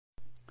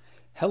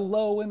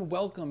Hello and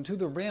welcome to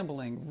the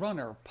Rambling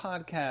Runner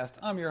Podcast.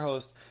 I'm your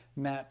host,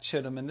 Matt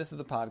Chittum, and this is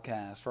the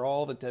podcast for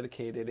all the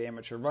dedicated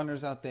amateur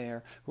runners out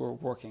there who are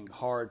working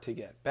hard to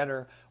get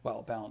better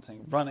while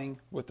balancing running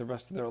with the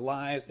rest of their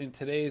lives. And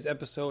today's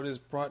episode is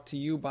brought to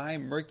you by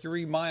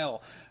Mercury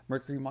Mile.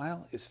 Mercury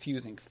Mile is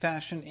fusing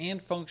fashion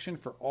and function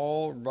for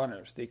all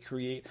runners. They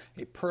create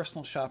a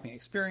personal shopping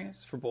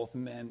experience for both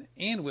men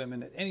and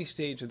women at any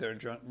stage of their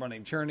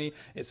running journey.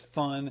 It's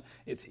fun,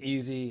 it's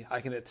easy.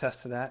 I can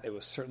attest to that. It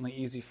was certainly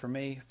easy for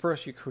me.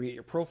 First, you create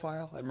your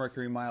profile at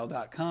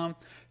mercurymile.com.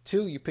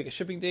 2, you pick a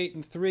shipping date.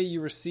 And 3, you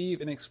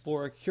receive and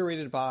explore a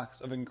curated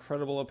box of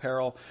incredible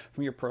apparel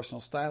from your personal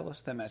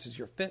stylist that matches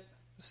your fit,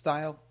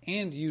 style,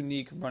 and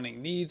unique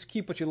running needs.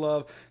 Keep what you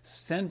love,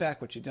 send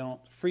back what you don't.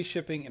 Free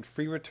shipping and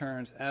free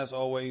returns as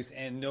always,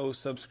 and no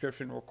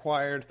subscription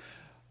required.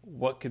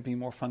 What could be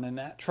more fun than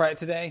that? Try it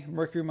today,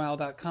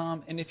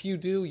 mercurymile.com. And if you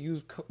do,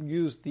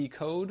 use the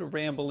code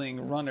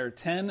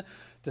RAMBLINGRUNNER10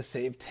 to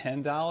save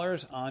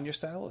 $10 on your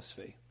stylist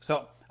fee.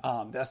 So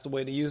that's the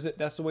way to use it.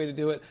 That's the way to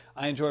do it.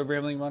 I enjoy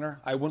Rambling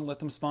Runner. I wouldn't let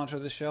them sponsor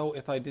the show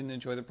if I didn't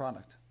enjoy the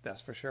product.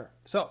 That's for sure.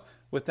 So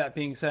with that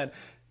being said,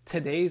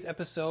 today's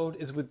episode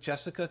is with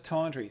Jessica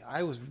Tondre.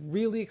 I was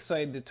really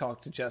excited to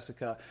talk to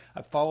Jessica.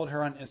 I've followed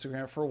her on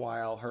Instagram for a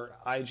while. Her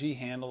IG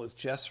handle is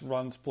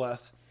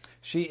JessRunsBlessed.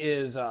 She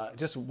is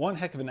just one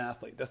heck of an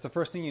athlete. That's the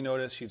first thing you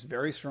notice. She's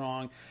very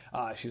strong.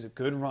 She's a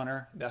good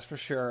runner, that's for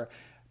sure.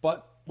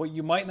 But what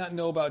you might not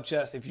know about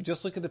Jess, if you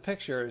just look at the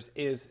pictures,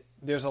 is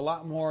there's a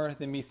lot more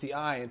than meets the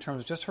eye in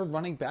terms of just her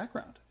running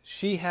background.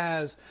 She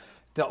has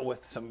dealt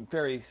with some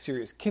very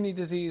serious kidney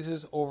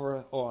diseases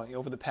over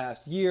the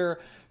past year.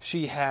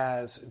 She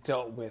has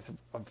dealt with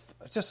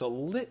just a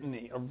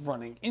litany of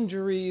running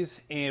injuries,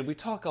 and we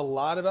talk a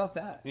lot about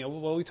that.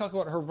 When we talk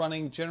about her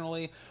running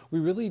generally, we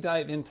really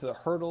dive into the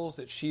hurdles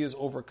that she has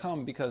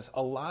overcome, because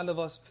a lot of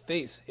us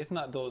face, if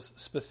not those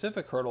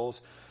specific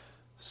hurdles,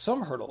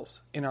 some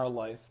hurdles in our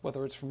life,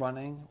 whether it's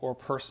running or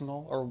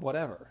personal or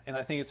whatever. And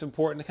I think it's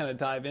important to kind of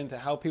dive into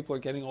how people are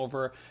getting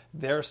over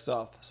their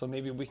stuff, so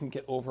maybe we can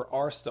get over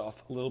our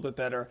stuff a little bit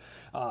better.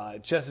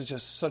 Jess is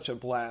just such a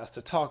blast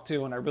to talk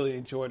to, and I really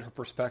enjoyed her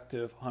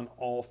perspective on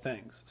all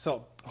things.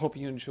 So I hope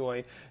you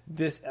enjoy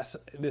this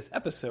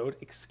episode,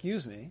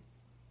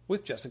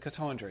 with Jessica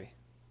Tondre.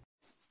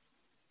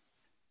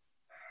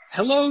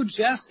 Hello,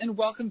 Jess, and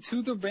welcome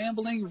to the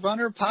Rambling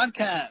Runner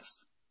Podcast.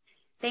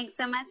 Thanks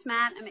so much,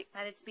 Matt. I'm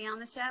excited to be on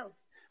the show.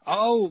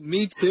 Oh,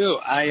 me too.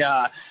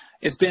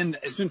 It's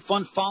been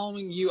fun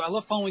following you. I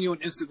love following you on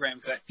Instagram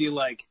because I feel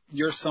like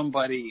you're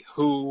somebody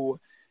who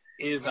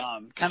is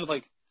kind of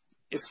like,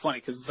 it's funny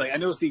because it's like I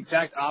know it's the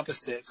exact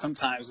opposite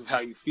sometimes of how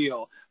you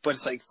feel, but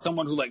it's like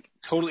someone who like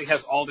totally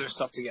has all their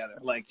stuff together.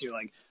 Like you're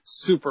like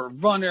super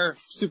runner,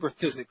 super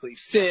physically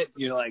fit.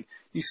 You're like,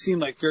 you seem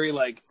like very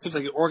like seems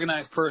like an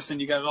organized person.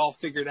 You got it all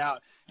figured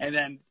out, and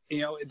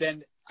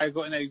then I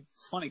go, and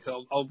it's funny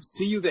because I'll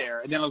see you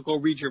there, and then I'll go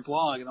read your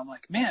blog, and I'm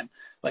like, man,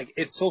 like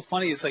it's so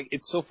funny.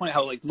 It's so funny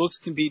how like looks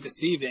can be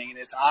deceiving, and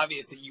it's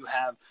obvious that you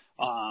have,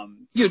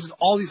 just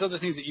all these other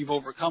things that you've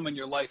overcome in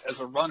your life as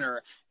a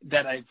runner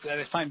that I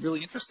find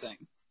really interesting.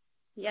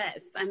 Yes,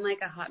 I'm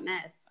like a hot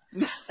mess,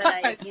 but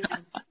I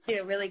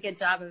do a really good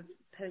job of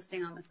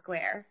posting on the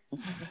square.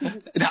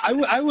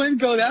 I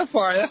wouldn't go that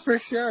far, that's for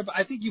sure. But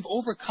I think you've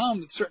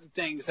overcome certain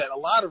things that a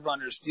lot of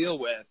runners deal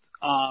with,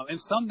 and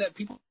some that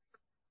people.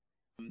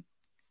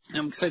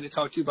 I'm excited to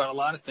talk to you about a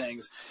lot of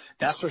things,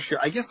 that's for sure.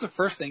 I guess the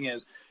first thing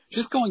is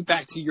just going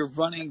back to your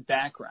running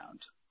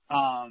background.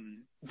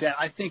 That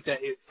I think that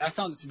I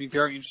found this to be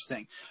very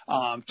interesting.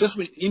 Just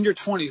in your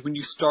 20s, when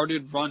you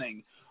started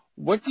running,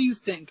 what do you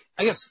think?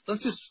 I guess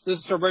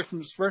let's start right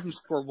from square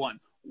one.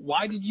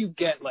 Why did you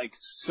get like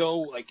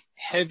so like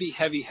heavy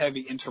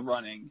into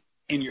running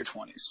in your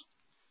 20s?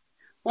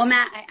 Well,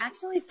 Matt, I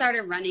actually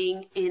started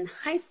running in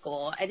high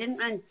school. I didn't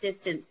run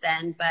distance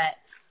then, but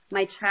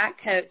my track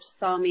coach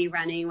saw me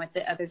running with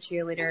the other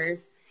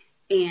cheerleaders,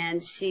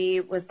 and she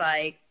was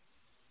like,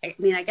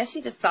 I guess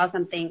she just saw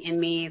something in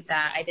me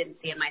that I didn't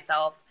see in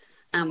myself.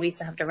 We used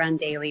to have to run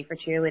daily for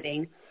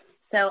cheerleading.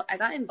 So I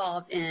got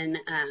involved in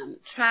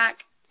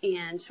track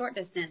and short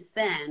distance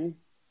then.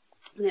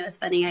 And it was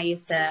funny, I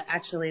used to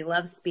actually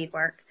love speed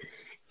work,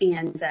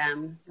 and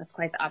that's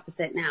quite the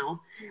opposite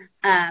now.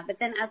 But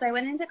then as I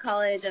went into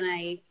college, and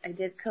I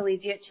did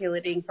collegiate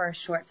cheerleading for a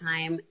short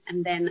time,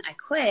 and then I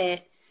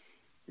quit,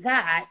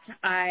 that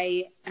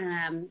I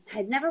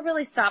had never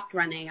really stopped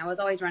running. I was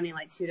always running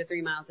like 2 to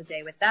 3 miles a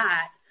day with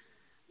that.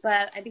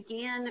 But I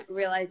began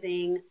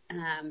realizing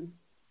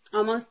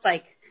almost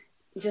like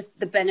just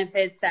the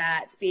benefits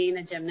that being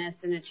a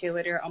gymnast and a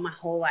cheerleader all my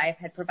whole life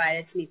had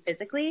provided to me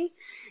physically.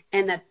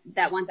 And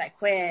that once I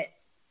quit,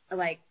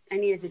 like I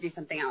needed to do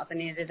something else. I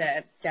needed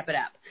to step it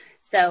up.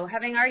 So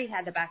having already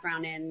had the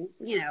background in,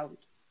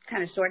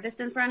 kind of short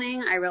distance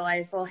running, I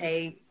realized, well,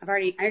 hey, I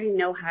already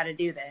know how to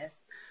do this.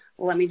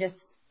 Well, let me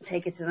just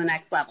take it to the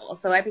next level.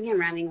 So I began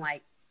running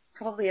like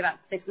probably about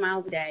 6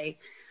 miles a day,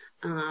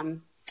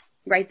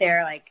 right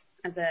there, like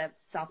as a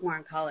sophomore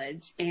in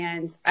college,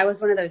 and I was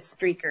one of those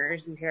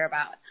streakers you hear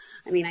about.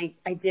 I mean,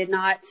 I did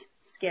not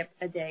skip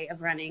a day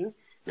of running,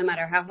 no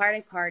matter how hard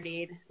I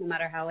partied, no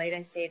matter how late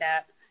I stayed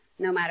up,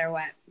 no matter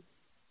what.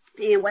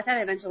 And what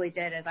that eventually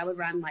did is I would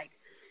run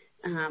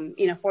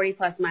 40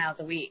 plus miles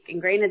a week. And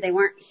granted, they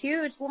weren't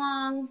huge,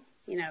 long,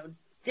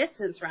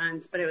 distance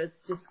runs, but it was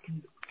just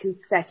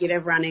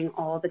consecutive running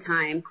all the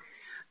time.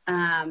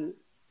 And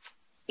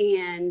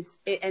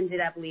it ended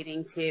up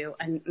leading to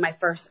my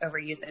first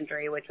overuse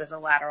injury, which was a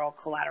lateral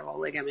collateral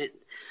ligament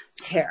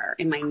tear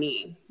in my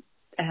knee.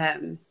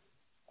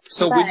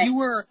 So when you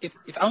were, if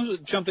I was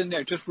to jump in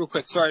there just real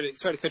quick, sorry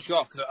to cut you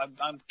off, because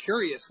I'm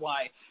curious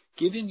why,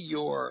 given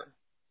your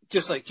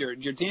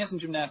dance and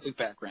gymnastic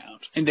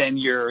background, and then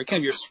your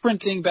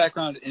sprinting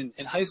background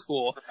in high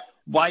school,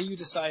 why you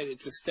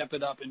decided to step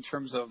it up in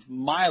terms of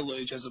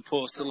mileage as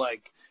opposed to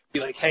be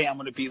like, hey, I'm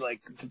going to be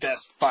the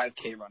best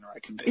 5K runner I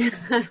can be.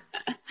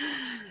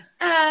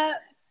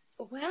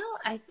 Well,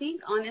 I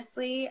think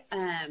honestly,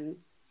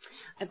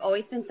 I've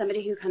always been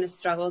somebody who kind of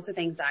struggles with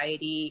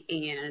anxiety,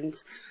 and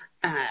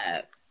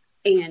I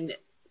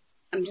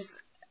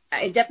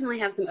definitely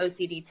have some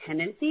OCD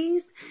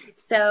tendencies.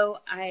 So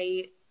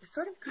I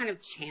sort of kind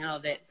of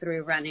channeled it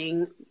through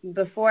running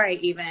before I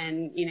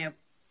even,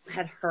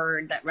 had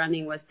heard that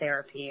running was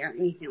therapy or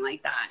anything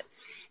like that.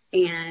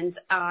 And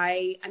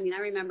I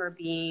remember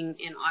being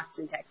in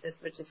Austin,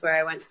 Texas, which is where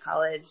I went to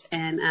college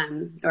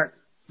or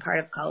part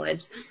of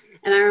college.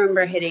 And I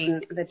remember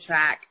hitting the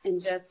track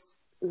and just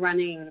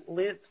running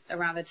loops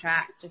around the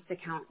track just to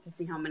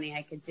see how many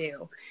I could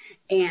do.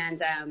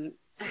 And,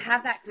 I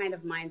have that kind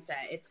of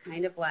mindset. It's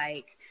kind of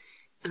like,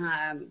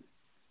 I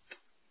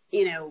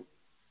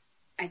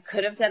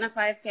could have done a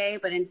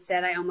 5K, but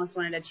instead I almost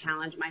wanted to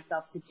challenge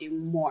myself to do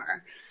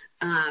more.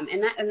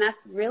 And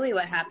that's really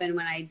what happened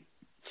when I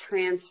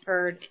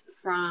transferred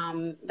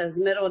from those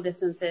middle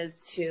distances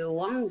to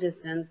long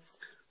distance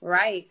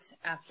right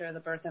after the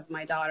birth of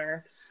my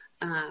daughter.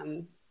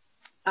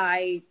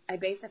 I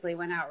basically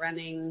went out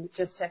running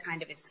just to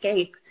kind of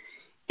escape.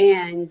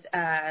 And,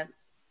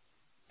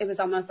 it was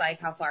almost like,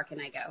 how far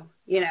can I go?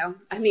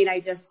 I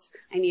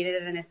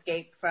needed an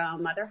escape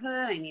from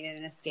motherhood. I needed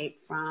an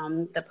escape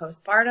from the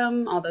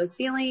postpartum, all those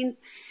feelings.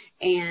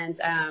 And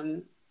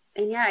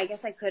yeah, I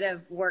guess I could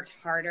have worked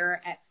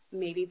harder at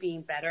maybe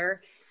being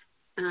better,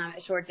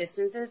 at short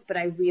distances, but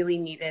I really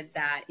needed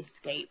that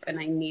escape, and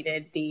I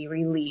needed the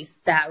release,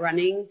 that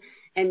running.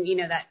 And you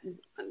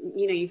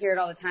hear it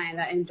all the time,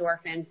 that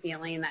endorphin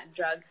feeling, that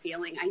drug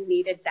feeling. I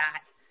needed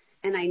that,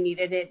 and I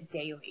needed it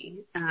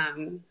daily.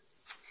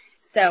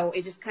 So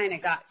it just kind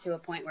of got to a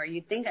point where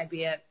you'd think I'd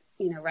be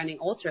running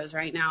ultras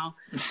right now.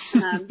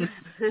 But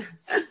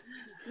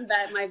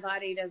my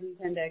body doesn't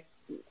tend to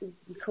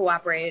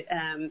cooperate,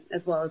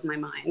 as well as my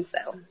mind.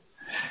 So.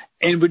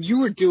 And when you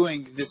were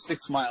doing this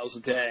 6 miles a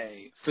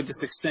day for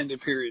this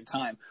extended period of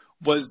time,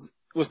 was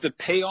the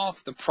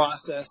payoff the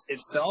process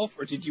itself,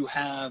 or did you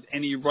have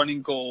any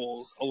running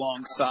goals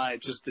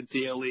alongside just the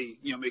daily,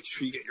 making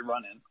sure you get your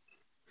run in?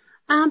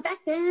 Back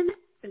then,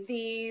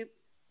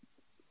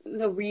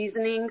 the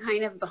reasoning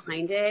kind of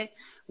behind it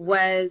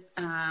was,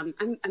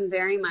 I'm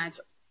very much,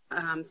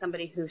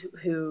 somebody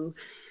who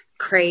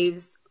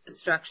craves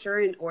structure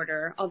and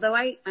order. Although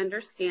I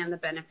understand the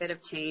benefit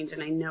of change,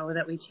 and I know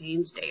that we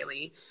change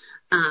daily,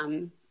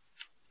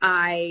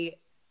 I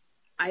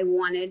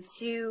wanted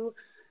to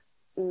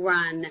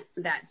run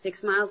that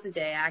 6 miles a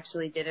day. I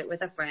actually did it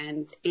with a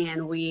friend,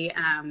 and we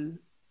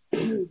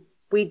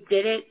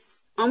did it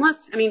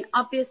almost,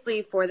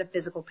 obviously for the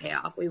physical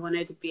payoff. We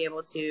wanted to be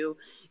able to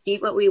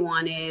eat what we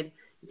wanted,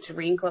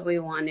 drink what we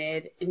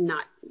wanted, and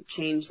not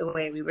change the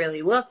way we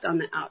really looked on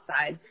the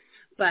outside.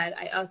 But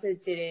I also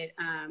did it,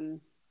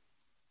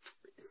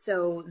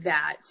 so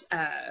that,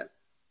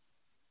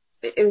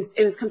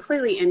 it was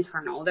completely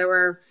internal. There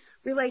were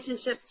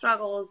relationship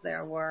struggles.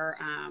 There were,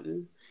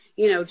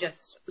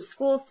 just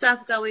school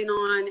stuff going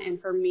on.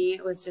 And for me,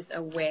 it was just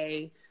a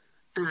way,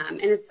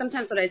 and it's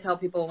sometimes what I tell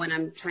people when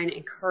I'm trying to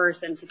encourage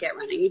them to get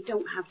running. You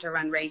don't have to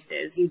run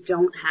races. You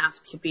don't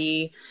have to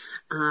be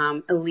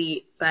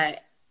elite,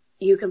 but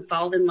you can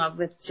fall in love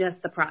with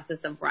just the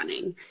process of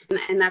running.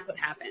 And that's what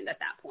happened at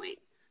that point.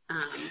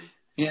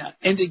 Yeah.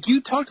 And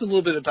you talked a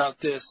little bit about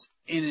this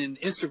in an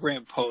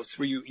Instagram post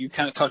where you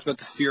kind of talked about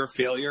the fear of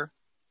failure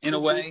in a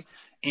way,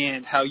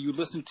 and how you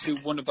listened to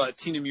one of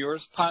Tina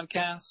Muir's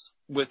podcasts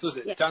with,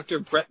 Dr.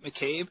 Brett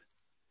McCabe?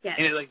 Yes.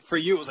 And for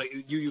you, it was like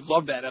you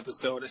loved that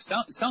episode. It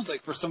sounds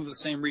like for some of the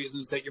same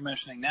reasons that you're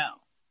mentioning now.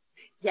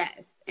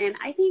 Yes, and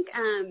I think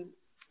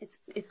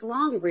it's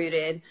long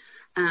rooted.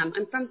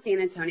 I'm from San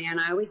Antonio, and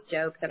I always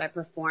joke that I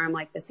perform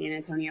like the San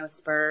Antonio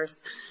Spurs.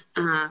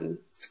 And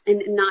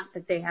not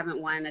that they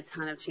haven't won a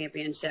ton of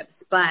championships,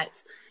 but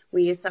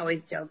we used to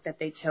always joke that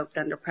they choked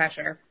under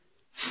pressure.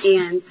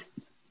 And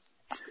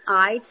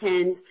I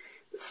tend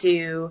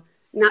to,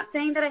 not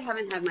saying that I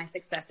haven't had my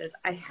successes,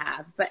 I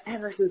have, but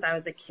ever since I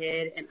was a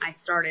kid and I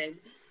started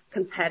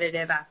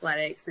competitive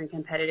athletics and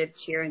competitive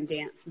cheer and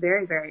dance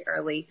very, very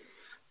early.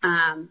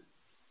 And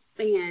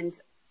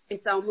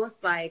it's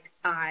almost like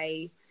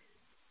I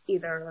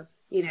either,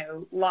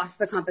 lost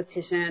the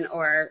competition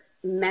or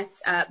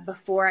messed up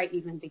before I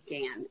even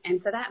began.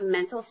 And so that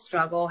mental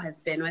struggle has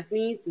been with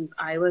me since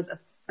I was a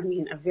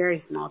very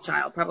small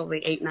child,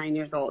 probably 8, 9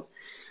 years old.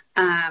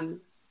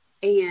 And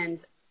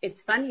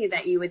it's funny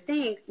that you would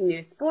think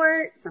new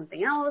sport,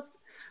 something else,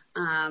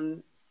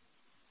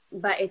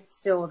 but it's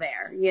still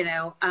there,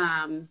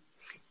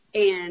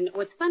 and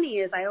what's funny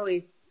is I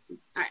always,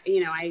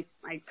 I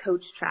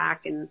coach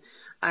track, and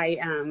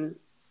I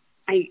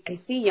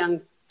see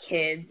young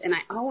kids, and I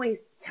always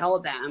tell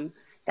them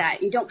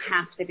that you don't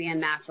have to be a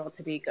natural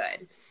to be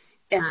good.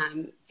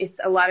 It's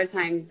a lot of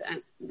times,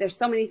 there's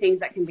so many things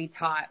that can be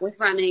taught with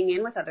running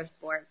and with other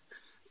sports,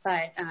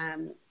 but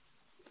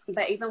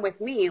even with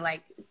me,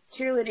 like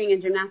cheerleading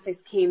and gymnastics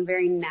came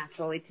very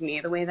naturally to me,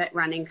 the way that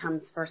running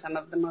comes for some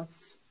of the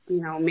most,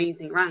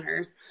 amazing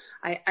runners.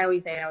 I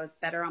always say I was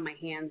better on my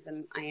hands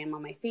than I am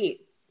on my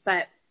feet.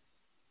 But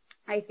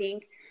I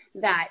think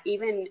that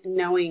even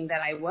knowing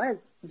that I was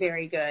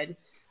very good,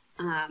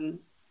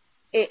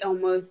 it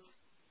almost,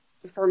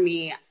 for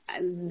me,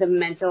 the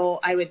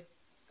mental, I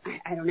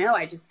don't know,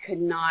 I just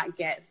could not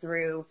get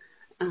through,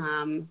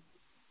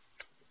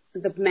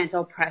 the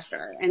mental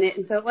pressure.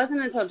 And so it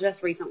wasn't until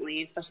just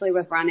recently, especially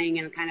with running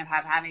and kind of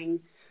having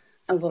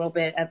a little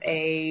bit of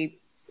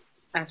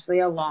actually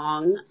a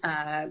long,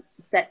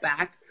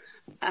 setback,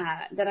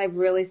 that I've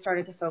really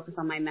started to focus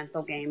on my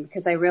mental game,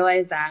 because I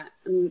realized that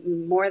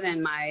more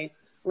than my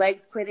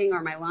legs quitting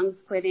or my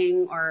lungs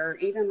quitting or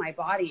even my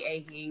body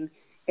aching,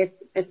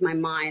 it's my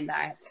mind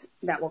that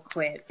will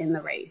quit in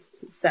the race.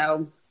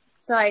 So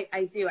I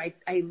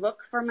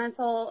look for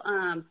mental,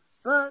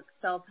 books,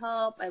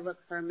 self-help. I look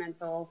for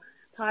mental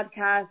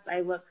podcasts.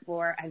 I look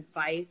for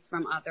advice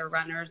from other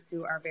runners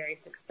who are very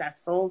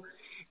successful.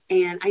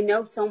 And I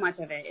know so much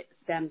of it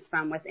stems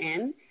from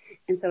within.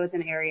 And so it's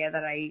an area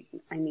that I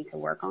need to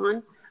work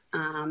on.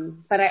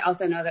 But I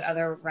also know that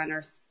other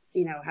runners,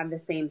 have the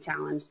same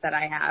challenge that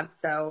I have.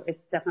 So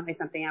it's definitely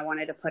something I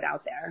wanted to put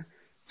out there,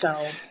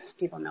 so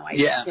people know I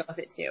deal with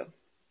it too.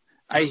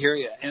 I hear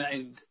you.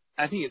 And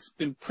I think it's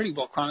been pretty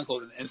well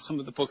chronicled in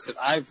some of the books that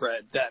I've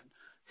read, that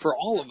for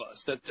all of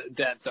us, that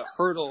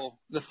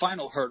the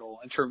final hurdle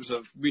in terms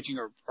of reaching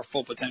our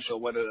full potential,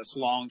 whether that's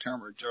long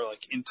term or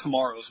like in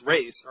tomorrow's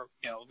race, or,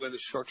 whether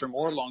it's short term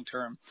or long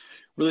term,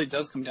 really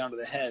does come down to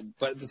the head.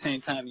 But at the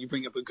same time, you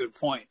bring up a good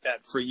point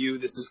that for you,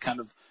 this has kind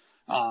of,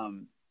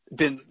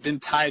 been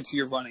tied to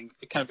your running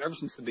kind of ever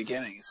since the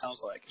beginning. It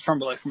sounds like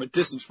from a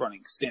distance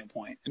running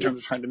standpoint, in terms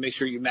of trying to make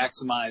sure you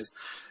maximize,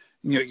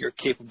 your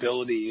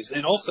capabilities.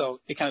 And also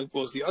it kind of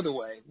goes the other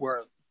way,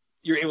 where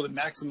you're able to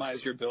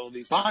maximize your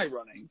abilities by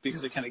running,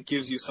 because it kind of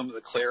gives you some of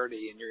the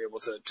clarity, and you're able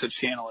to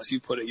channel, as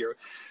you put it,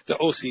 the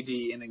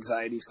OCD and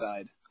anxiety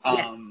side.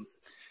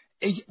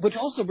 Which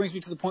also brings me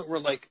to the point where,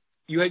 like,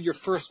 you had your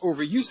first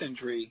overuse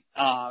injury,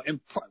 and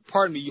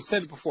pardon me, you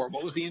said it before.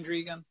 What was the injury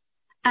again?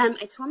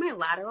 I tore my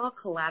lateral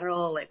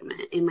collateral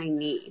ligament in my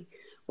knee,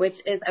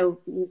 which is a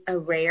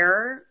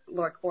rare,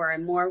 or a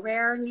more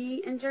rare knee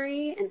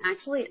injury. And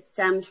actually it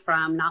stemmed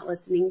from not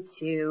listening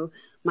to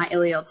my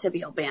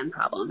iliotibial band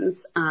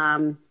problems,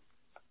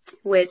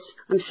 which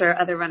I'm sure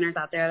other runners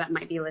out there that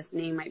might be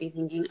listening might be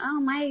thinking, oh,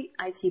 my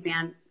IT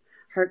band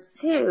hurts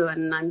too,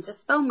 and I'm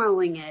just foam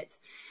rolling it.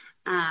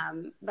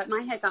 But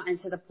mine had gotten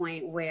to the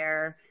point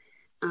where,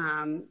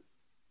 right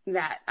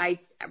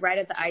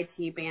at the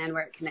IT band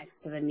where it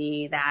connects to the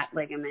knee, that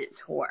ligament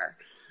tore.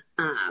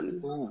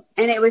 And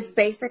it was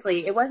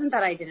basically, it wasn't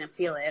that I didn't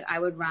feel it. I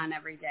would run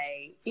every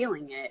day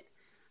feeling it.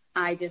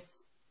 I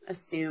just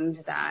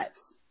assumed that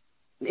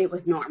it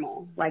was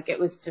normal. Like, it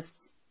was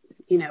just,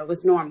 it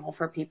was normal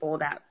for people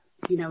that,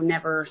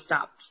 never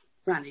stopped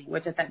running,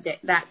 which at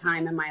that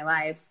time in my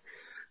life,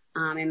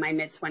 in my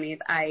mid-20s,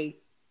 I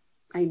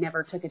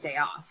never took a day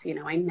off.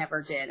 I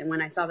never did. And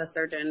when I saw the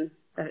surgeon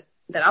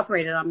that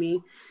operated on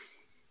me,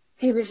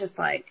 he was just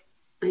like,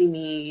 I'd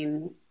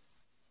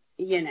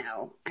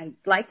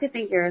like to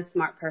think you're a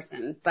smart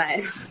person, but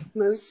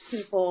most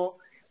people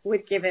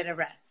would give it a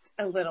rest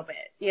a little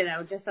bit,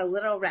 just a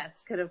little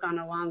rest could have gone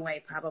a long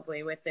way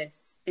probably with this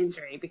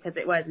injury, because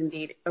it was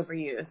indeed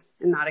overuse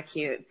and not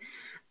acute.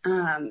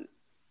 And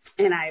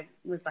I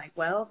was like,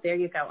 well, there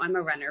you go. I'm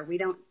a runner. We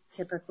don't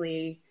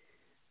typically,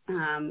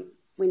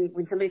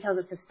 when somebody tells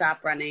us to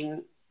stop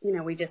running,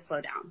 we just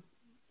slow down.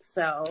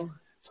 So.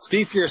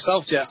 Speak for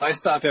yourself, Jess. I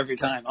stop every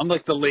time. I'm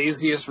like the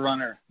laziest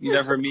runner you'd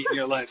ever meet in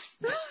your life.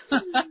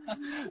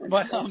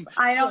 But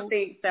I don't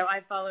think so.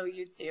 I follow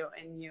you too,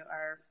 and you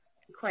are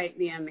quite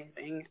the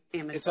amazing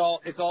amateur.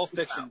 It's all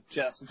fiction,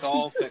 Jess. It's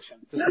all fiction.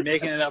 Just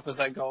making it up as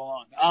I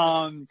go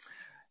along.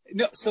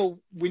 So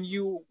when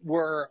you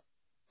were,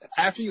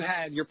 after you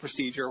had your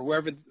procedure,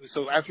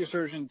 after your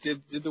surgeon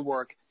did the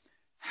work,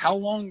 how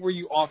long were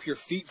you off your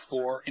feet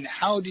for, and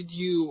how did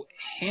you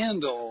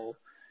handle,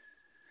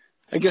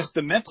 I guess,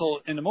 the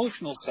mental and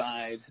emotional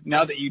side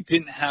now that you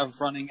didn't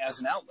have running as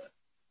an outlet?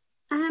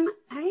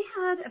 I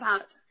had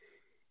about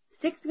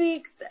 6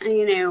 weeks,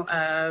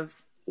 I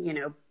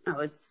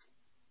was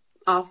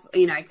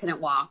I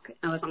couldn't walk.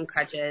 I was on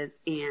crutches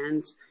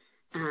and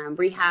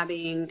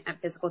rehabbing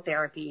at physical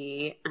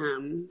therapy,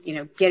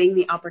 getting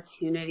the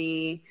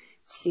opportunity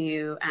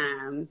to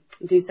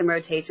do some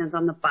rotations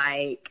on the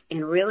bike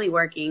and really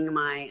working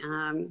my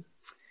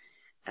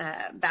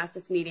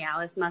vastus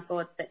medialis muscle.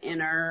 It's the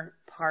inner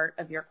part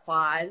of your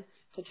quad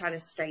to try to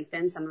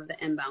strengthen some of the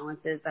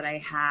imbalances that I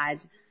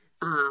had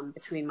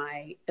between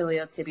my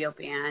iliotibial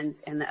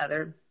bands and the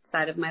other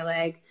side of my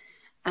leg.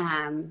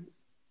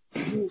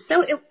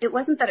 So it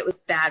wasn't that it was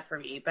bad for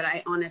me, but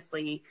I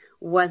honestly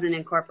wasn't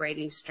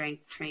incorporating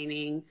strength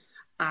training.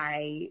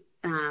 I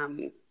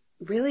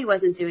really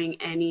wasn't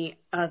doing any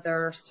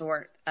other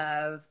sort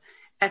of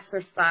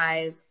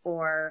exercise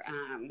or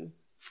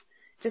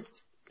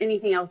just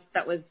anything else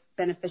that was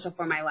beneficial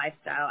for my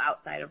lifestyle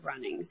outside of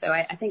running. So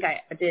I think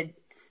I did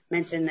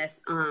mention this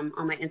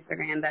on my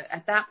Instagram that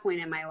at that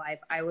point in my life,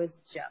 I was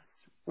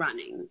just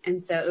running.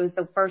 And so it was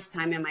the first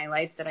time in my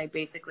life that I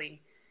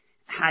basically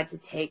had to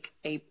take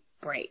a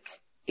break.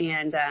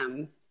 And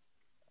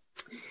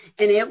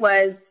it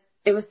was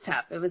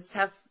tough. It was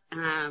tough,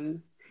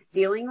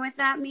 dealing with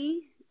that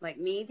me,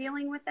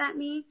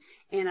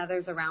 and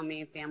others around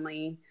me,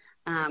 family,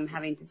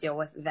 having to deal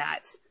with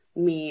that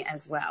me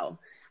as well.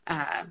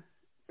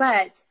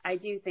 But I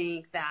do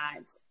think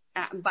that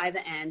by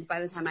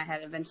the time I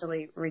had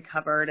eventually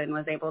recovered and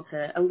was able to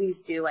at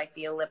least do like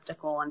the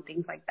elliptical and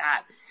things like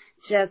that,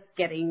 just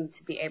getting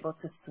to be able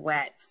to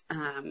sweat,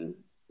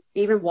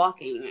 even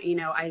walking,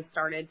 I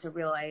started to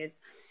realize,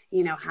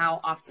 how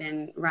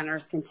often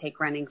runners can take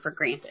running for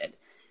granted.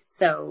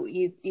 So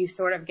you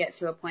sort of get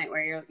to a point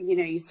where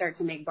you start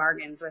to make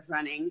bargains with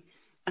running,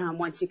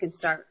 once you can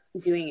start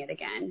doing it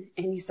again.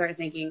 And you start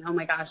thinking, oh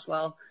my gosh,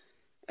 well,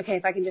 okay,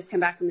 if I can just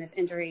come back from this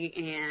injury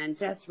and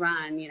just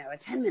run, a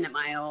 10-minute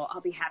mile,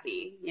 I'll be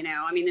happy,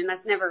 and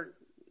that's never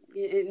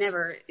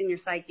in your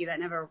psyche, that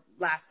never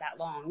lasts that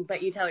long,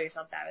 but you tell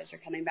yourself that as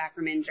you're coming back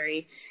from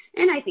injury.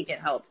 And I think it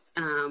helps,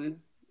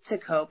 to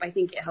cope. I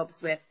think it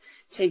helps with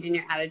changing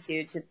your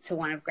attitude to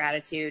one of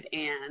gratitude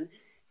and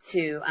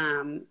to,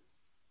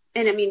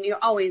 you're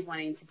always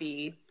wanting to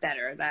be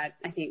better. That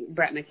I think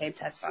Brett McCabe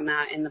touched on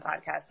that in the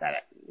podcast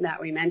that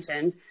we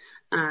mentioned.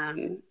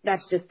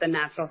 That's just the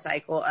natural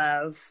cycle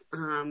of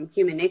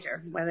human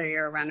nature, whether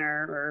you're a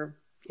runner or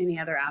any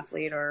other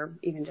athlete or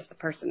even just a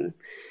person.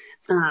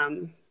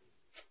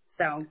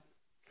 So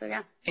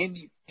yeah. And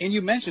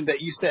you mentioned that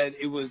you said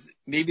it was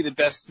maybe the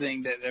best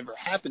thing that ever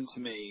happened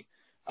to me,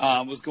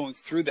 was going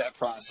through that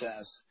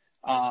process.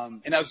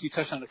 And obviously you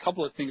touched on a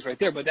couple of things right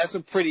there, but that's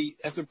a pretty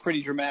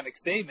dramatic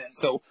statement.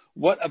 So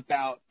what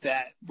about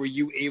that were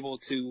you able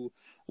to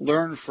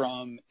learn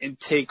from and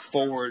take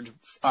forward,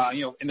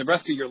 in the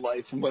rest of your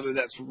life, and whether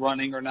that's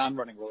running or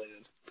non-running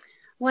related?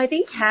 Well, I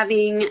think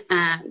having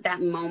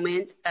that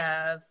moment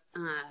of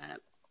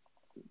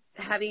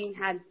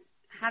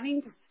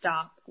having to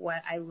stop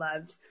what I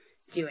loved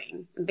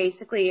doing.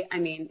 Basically,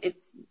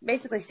 it's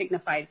basically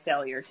signified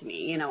failure to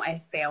me.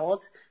 I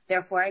failed,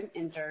 therefore I'm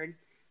injured,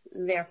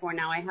 therefore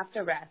now I have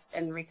to rest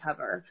and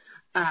recover.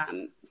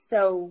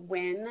 So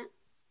when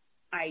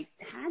I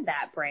had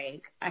that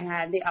break, I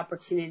had the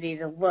opportunity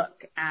to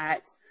look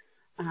at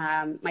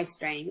my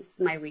strengths,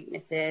 my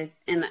weaknesses,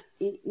 and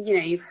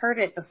you've heard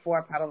it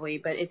before probably,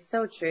 but it's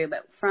so true.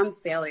 But from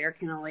failure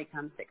can only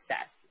come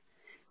success.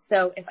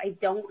 So if I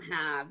don't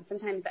have,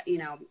 sometimes,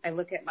 I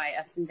look at my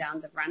ups and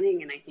downs of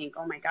running and I think,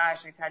 oh my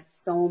gosh, I've had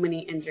so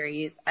many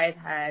injuries. I've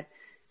had,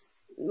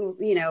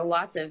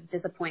 lots of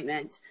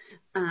disappointment.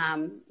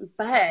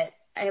 But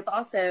I've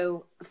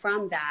also,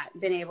 from that,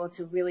 been able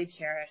to really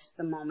cherish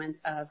the moments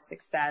of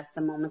success,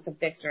 the moments of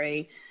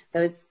victory,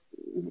 those,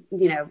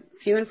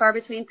 few and far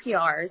between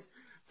PRs.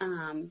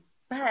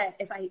 But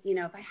if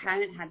I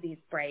hadn't had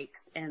these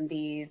breaks and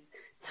these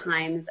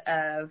times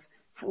of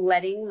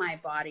letting my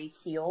body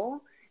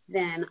heal,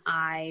 then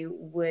I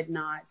would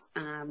not,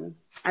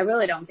 I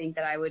really don't think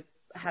that I would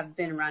have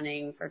been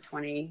running for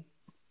 20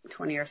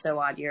 or so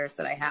odd years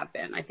that I have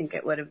been. I think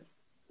I would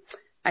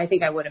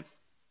have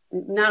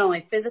not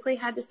only physically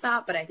had to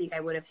stop, but I think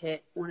I would have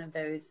hit one of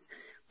those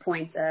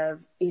points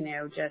of,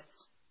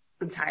 just,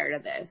 I'm tired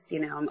of this,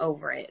 I'm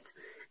over it.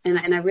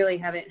 And I really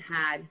haven't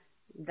had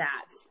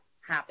that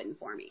happen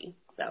for me.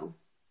 So.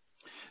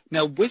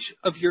 Now, which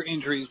of your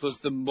injuries was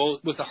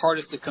the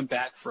hardest to come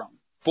back from,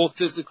 both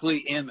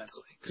physically and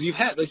mentally? Because you've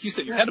had, like you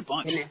said, had a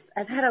bunch. Goodness,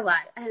 I've had a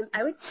lot.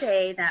 I would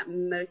say that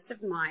most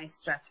of my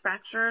stress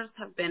fractures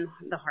have been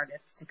the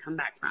hardest to come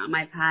back from.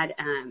 I've had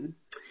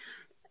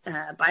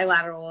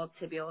bilateral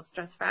tibial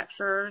stress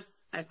fractures.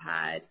 I've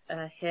had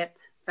a hip,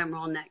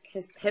 femoral neck,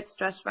 hip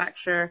stress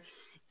fracture,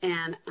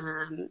 and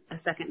a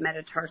second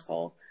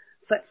metatarsal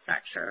foot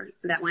fracture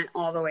that went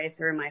all the way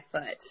through my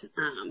foot.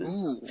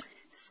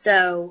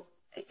 So,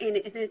 and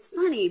it's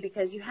funny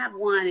because you have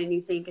one and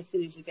you think as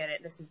soon as you get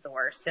it, this is the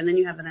worst. And then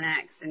you have the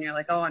next and you're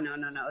like, oh, no,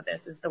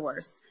 this is the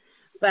worst.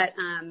 But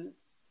I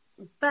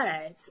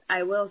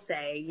will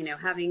say,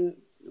 having,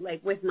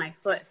 like, with my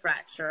foot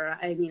fracture,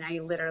 I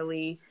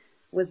literally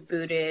was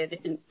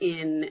booted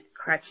in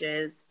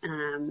crutches,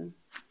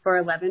 for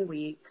 11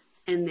 weeks,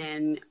 and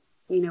then,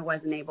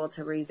 wasn't able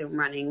to resume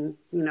running,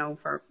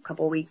 for a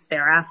couple of weeks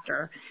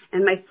thereafter.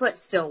 And my foot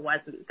still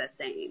wasn't the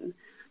same.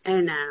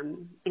 And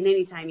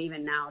anytime,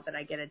 even now, that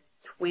I get a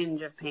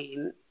twinge of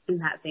pain in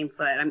that same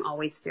foot, I'm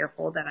always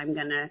fearful that I'm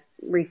going to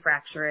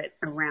refracture it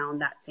around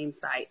that same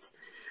site.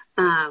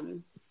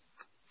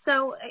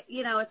 So,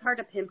 it's hard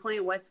to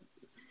pinpoint what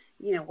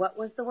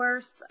was the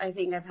worst. I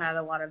think I've had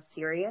a lot of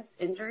serious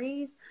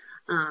injuries.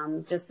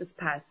 Just this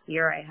past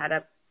year, I had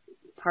a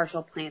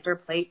partial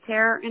plantar plate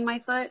tear in my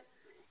foot,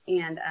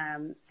 and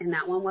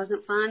that one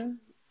wasn't fun.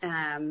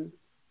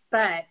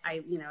 But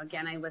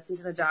again, I listened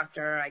to the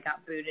doctor. I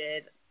got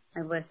booted.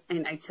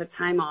 And I took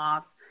time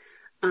off.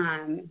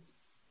 And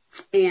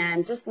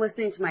just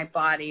listening to my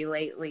body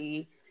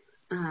lately,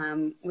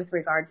 with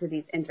regard to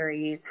these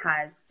injuries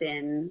has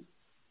been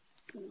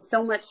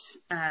so much,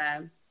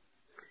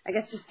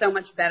 just so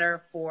much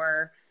better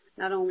for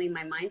not only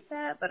my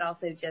mindset, but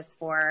also just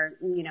for,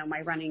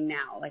 my running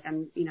now. Like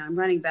I'm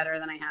running better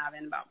than I have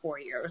in about 4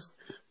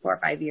 or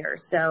 5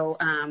 years. So,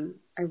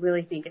 I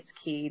really think it's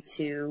key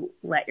to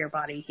let your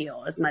body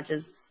heal as much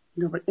as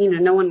nobody,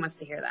 no one wants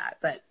to hear that,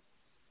 but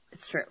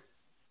it's true.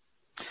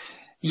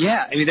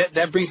 Yeah. I mean,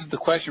 that brings up the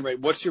question, right?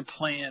 What's your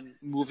plan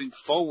moving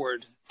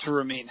forward to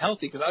remain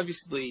healthy? Because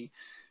obviously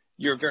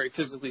you're a very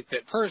physically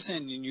fit person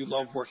and you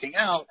love working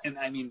out. And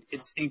I mean,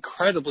 it's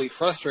incredibly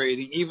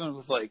frustrating, even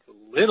with like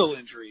little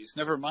injuries,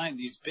 never mind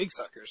these big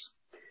suckers.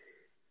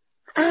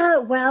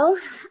 I've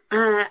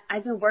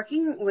been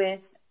working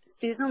with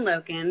Susan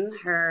Loken.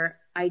 Her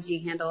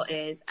IG handle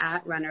is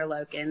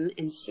 @RunnerLoken,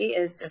 and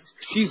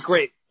she's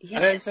great.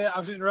 Yes. I was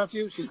going to interrupt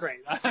you. She's great.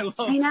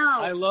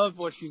 I love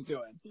what she's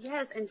doing.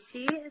 Yes. And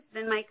she has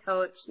been my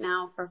coach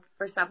now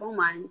for several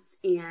months,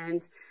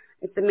 and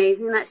it's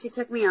amazing that she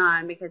took me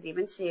on, because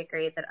even she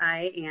agreed that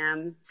I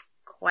am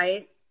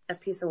quite a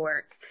piece of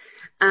work.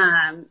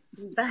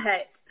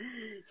 But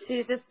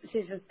she's just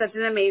such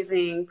an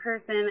amazing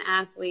person,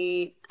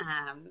 athlete.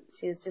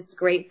 She's just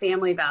great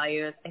family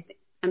values.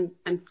 I'm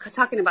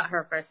talking about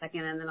her for a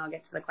second, and then I'll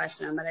get to the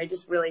question, but I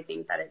just really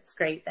think that it's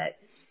great that,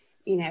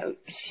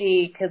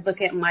 she could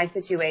look at my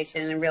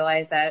situation and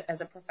realize that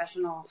as a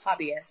professional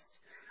hobbyist,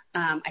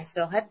 I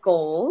still had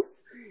goals,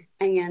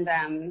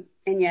 and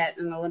yet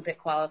an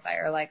Olympic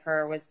qualifier like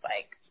her was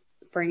like,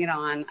 bring it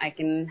on. I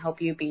can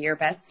help you be your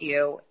best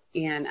you.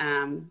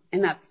 And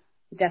that's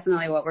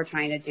definitely what we're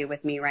trying to do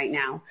with me right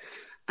now.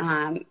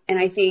 And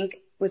I think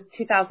with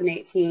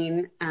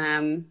 2018,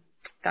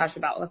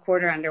 about a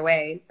quarter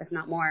underway, if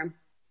not more,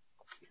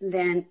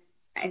 then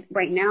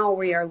right now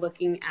we are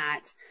looking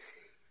at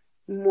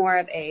more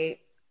of a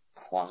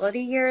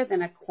quality year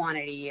than a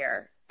quantity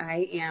year.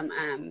 I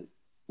am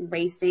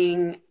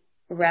racing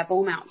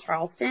Revel Mount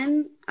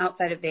Charleston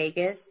outside of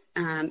Vegas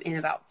in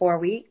about 4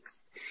 weeks.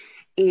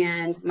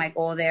 And my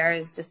goal there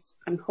is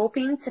I'm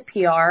hoping to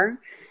PR,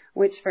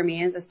 which for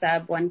me is a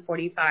sub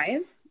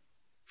 145.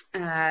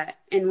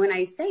 And when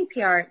I say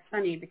PR, it's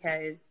funny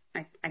because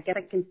I guess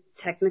I can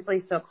technically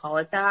still call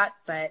it that,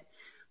 but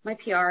my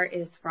PR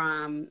is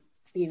from,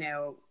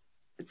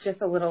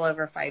 just a little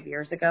over 5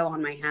 years ago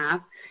on my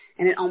half,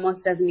 and it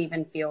almost doesn't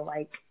even feel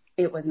like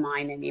it was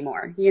mine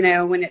anymore.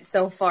 When it's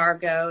so far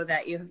ago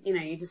that you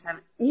just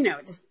haven't,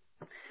 it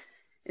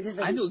just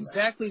I know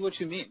exactly what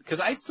you mean,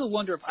 because I still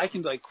wonder if I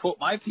can like quote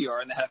my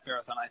PR in the half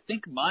marathon. I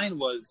think mine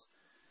was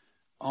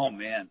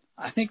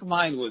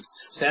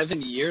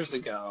 7 years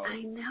ago.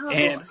 I know.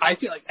 And I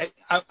feel like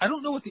I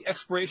don't know what the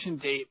expiration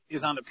date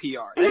is on a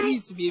PR. That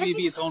needs to be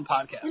maybe its own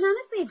podcast. And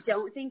honestly, I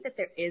don't think that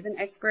there is an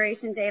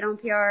expiration date on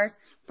PRs,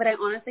 but I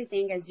honestly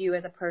think as you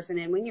as a person,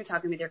 and when you're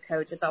talking with your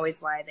coach, it's always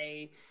why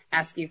they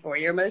ask you for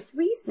your most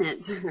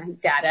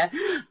recent data.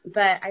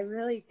 But I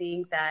really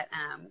think that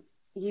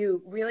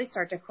you really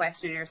start to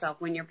question yourself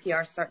when your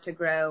PRs start to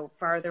grow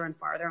farther and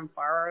farther and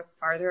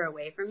farther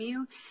away from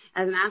you.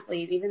 As an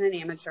athlete, even an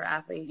amateur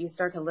athlete, you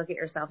start to look at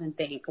yourself and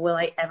think, will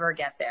I ever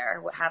get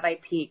there? Have I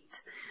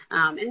peaked?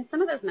 And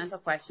some of those mental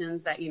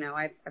questions that,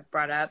 I've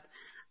brought up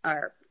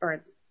or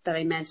that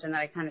I mentioned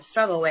that I kind of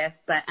struggle with,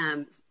 but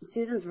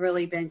Susan's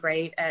really been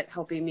great at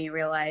helping me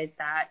realize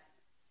that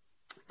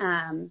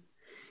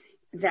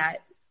that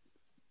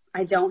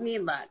I don't need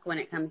luck when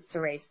it comes to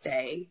race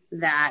day,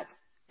 that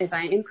if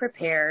I am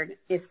prepared,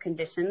 if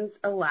conditions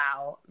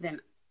allow,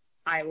 then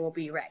I will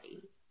be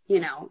ready,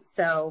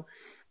 So,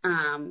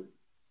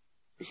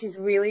 she's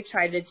really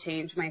tried to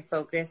change my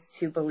focus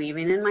to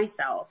believing in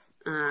myself,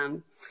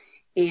 and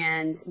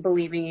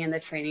believing in the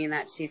training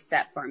that she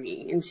set for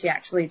me. And she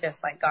actually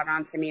just got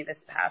on to me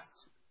this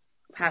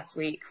past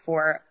week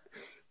for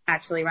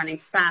actually running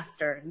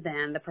faster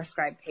than the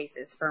prescribed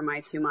paces for my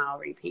 2-mile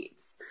repeats.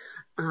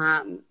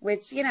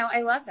 Which,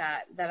 I love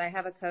that I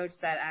have a coach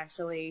that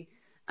actually,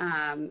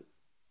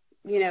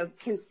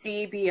 can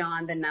see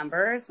beyond the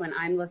numbers when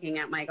I'm looking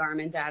at my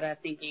Garmin data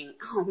thinking,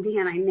 oh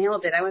man, I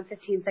nailed it. I went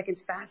 15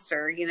 seconds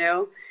faster,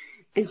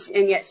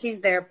 and yet she's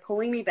there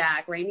pulling me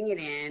back, reining it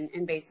in,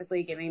 and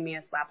basically giving me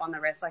a slap on the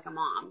wrist like a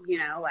mom,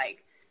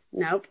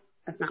 nope,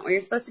 That's not what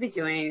you're supposed to be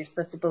doing. You're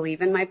supposed to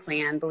believe in my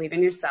plan, believe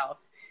in yourself,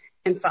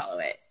 and follow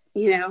it,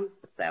 you know?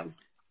 So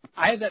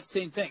I have that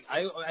same thing.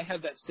 I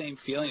have that same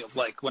feeling of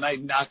like when I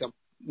knock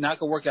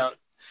a workout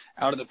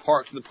out of the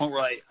park to the point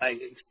where I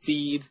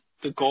exceed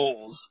the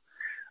goals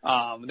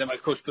that my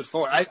coach puts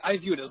forward. I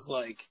view it as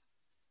like,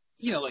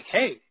 you know, like,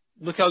 hey,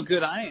 look how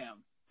good I am.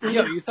 You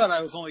know, you thought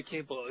I was only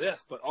capable of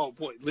this, but oh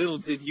boy, little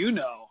did you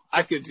know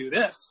I could do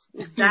this.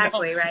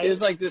 Exactly, you know? right? There's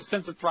like this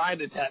sense of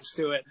pride attached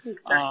to it.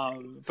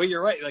 Exactly. But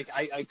you're right. Like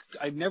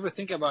I never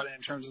think about it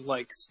in terms of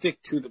like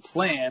stick to the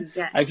plan.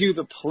 Yes. I view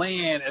the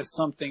plan as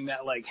something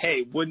that like,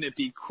 hey, wouldn't it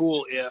be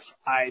cool if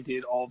I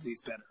did all of these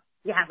better?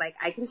 Yeah, like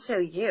I can show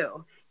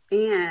you,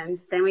 and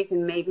then we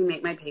can maybe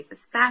make my paces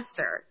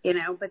faster, you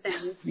know, but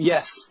then.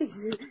 Yes.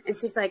 And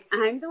she's like,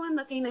 I'm the one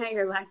looking at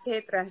your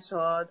lactate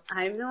threshold.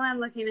 I'm the one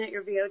looking at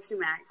your VO2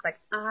 max. Like,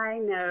 I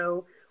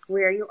know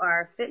where you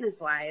are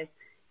fitness-wise,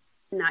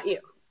 not you.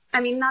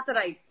 I mean, not that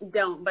I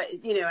don't,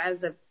 but, you know,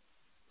 as a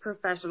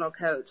professional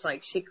coach,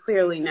 like, she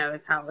clearly knows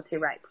how to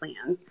write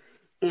plans.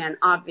 And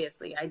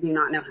obviously, I do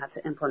not know how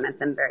to implement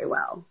them very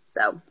well.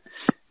 So.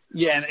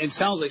 Yeah, and it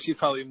sounds like she's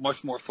probably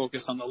much more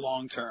focused on the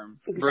long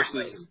term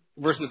versus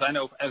I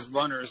know as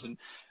runners, and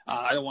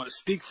I don't want to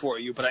speak for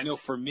you, but I know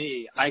for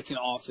me, I can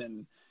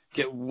often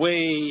get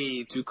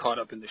way too caught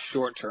up in the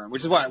short term,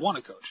 which is why I want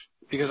to coach,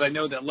 because I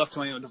know that left to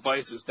my own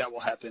devices, that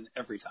will happen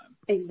every time.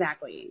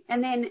 Exactly.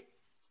 And then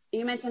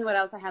you mentioned what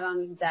else I had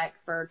on deck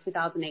for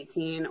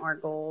 2018 or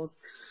goals.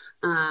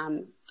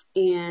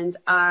 And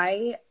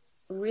I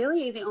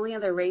really, the only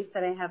other race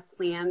that I have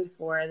planned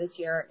for this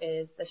year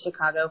is the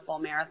Chicago Full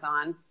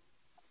Marathon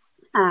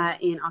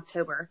in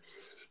October.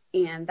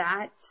 And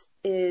that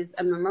is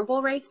a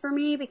memorable race for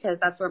me because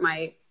that's where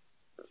my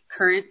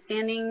current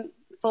standing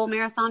full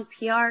marathon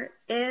PR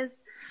is.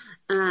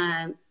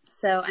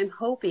 So I'm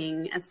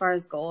hoping, as far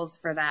as goals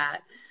for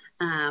that,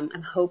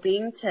 I'm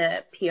hoping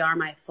to PR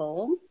my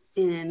full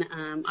in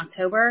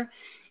October,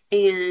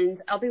 and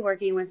I'll be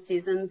working with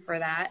Susan for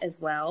that as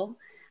well.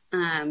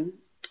 You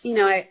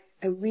know, I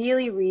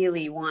really,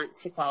 really want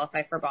to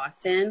qualify for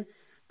Boston.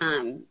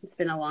 It's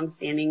been a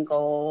long-standing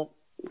goal,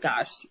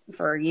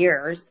 for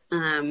years.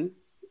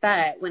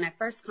 But when I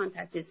first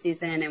contacted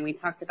Susan and we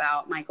talked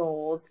about my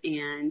goals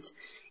and,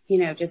 you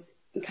know, just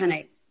kind of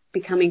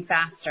becoming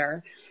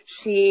faster,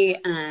 she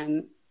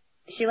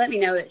let me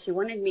know that she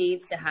wanted me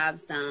to have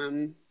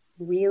some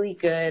really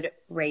good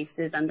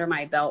races under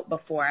my belt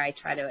before I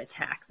try to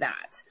attack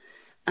that.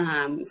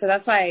 So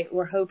that's why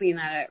we're hoping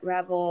that at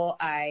Revel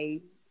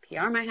I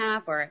PR my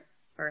half or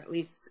at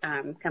least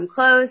come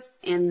close.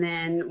 And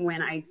then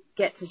when I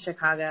get to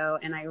Chicago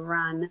and I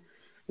run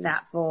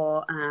that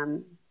full,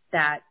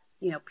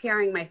 you know,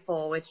 PRing my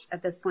full, which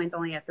at this point is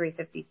only a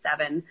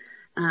 3:57.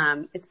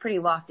 It's pretty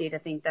lofty to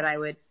think that I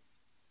would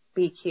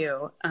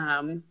BQ.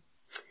 And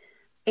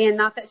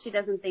not that she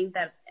doesn't think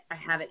that I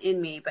have it in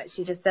me, but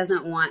she just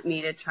doesn't want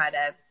me to try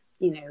to,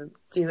 you know,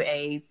 do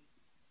a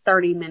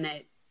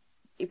 30-minute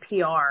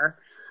PR,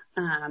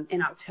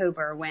 in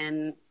October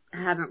when I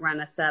haven't run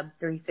a sub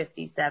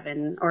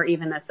 3:57 or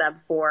even a sub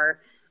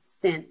 4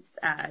 since,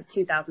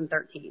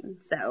 2013.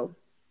 So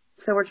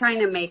we're trying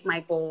to make my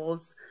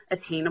goals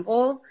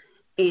attainable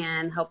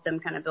and help them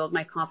kind of build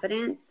my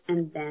confidence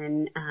and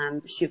then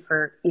shoot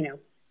for, you know,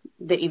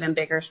 the even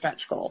bigger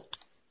stretch goal.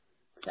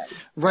 So.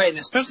 Right, and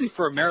especially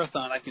for a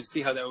marathon, I can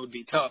see how that would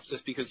be tough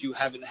just because you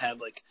haven't had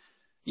like,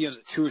 you know,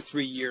 2 or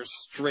 3 years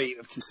straight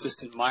of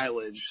consistent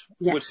mileage,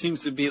 yes, which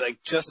seems to be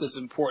like just as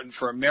important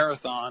for a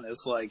marathon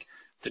as like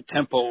the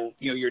tempo,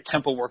 you know, your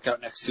tempo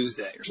workout next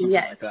Tuesday or something,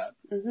 yes, like that.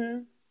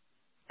 Mm-hmm.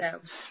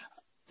 So.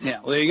 Yeah,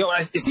 well, there you go.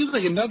 It seems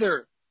like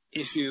another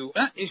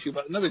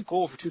but another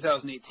goal for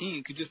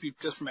 2018 could just be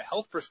just from a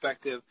health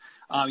perspective.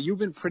 You've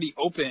been pretty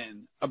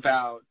open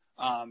about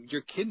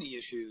your kidney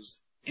issues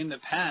in the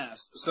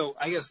past. So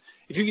I guess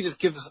if you could just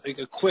give us like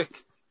a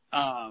quick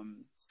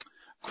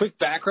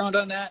background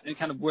on that and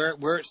kind of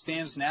where it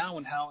stands now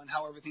and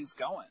how everything's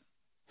going.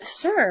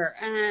 Sure.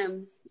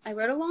 I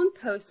wrote a long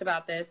post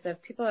about this. So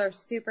if people are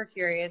super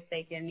curious,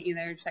 they can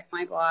either check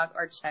my blog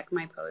or check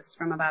my post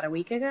from about a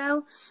week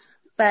ago.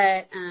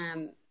 But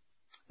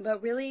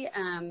really,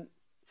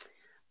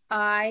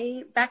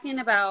 back in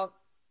about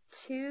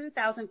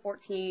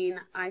 2014,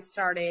 I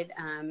started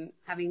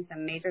having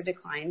some major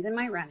declines in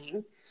my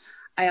running.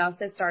 I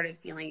also started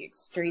feeling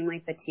extremely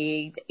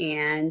fatigued,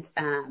 and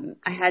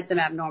I had some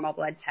abnormal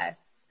blood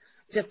tests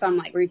just on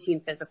like routine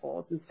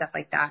physicals and stuff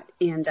like that.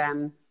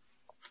 And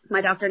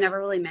my doctor never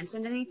really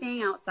mentioned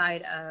anything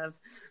outside of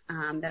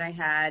that I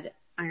had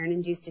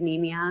iron-induced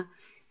anemia,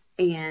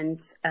 and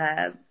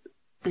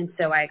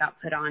so I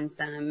got put on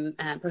some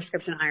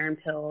prescription iron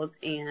pills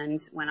and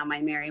went on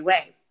my merry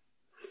way.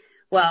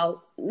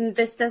 Well,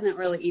 this doesn't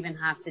really even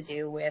have to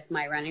do with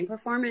my running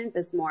performance.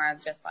 It's more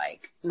of just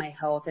like my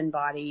health and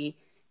body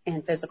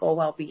and physical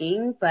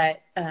well-being.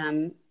 But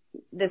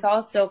this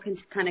all still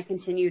kind of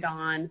continued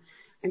on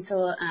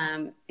until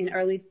in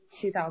early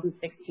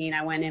 2016,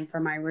 I went in for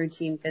my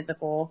routine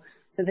physical.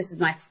 So this is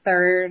my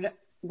third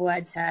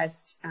blood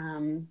test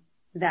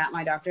that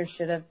my doctor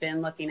should have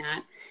been looking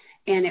at.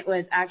 And it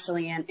was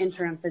actually an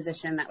interim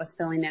physician that was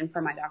filling in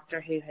for my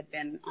doctor who had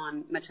been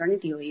on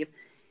maternity leave.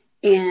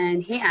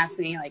 And he asked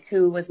me, like,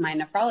 who was my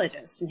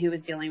nephrologist and who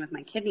was dealing with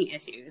my kidney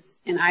issues.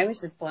 And I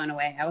was just blown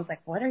away. I was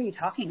like, what are you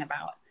talking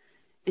about?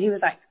 And he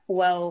was like,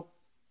 well,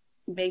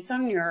 based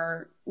on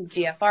your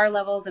GFR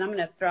levels, and I'm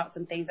going to throw out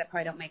some things that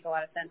probably don't make a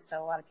lot of sense to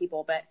a lot of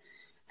people, but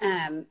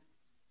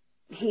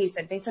he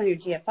said, based on your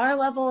GFR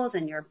levels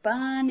and your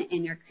BUN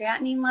and your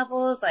creatinine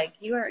levels, like,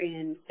 you are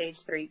in stage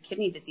 3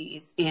 kidney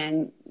disease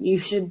and you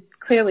should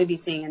clearly be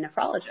seeing a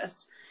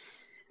nephrologist.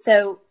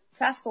 So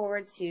fast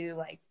forward to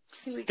like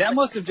 2 weeks. That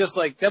must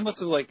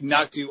have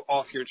knocked you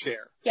off your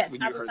chair. Yes.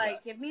 I was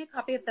like, give me a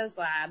copy of those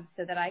labs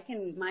so that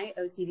my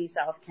OCD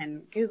self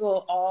can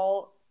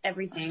Google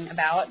everything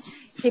about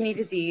kidney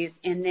disease.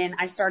 And then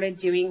I started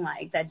doing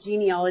like that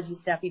genealogy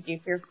stuff you do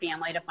for your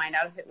family to find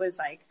out if it was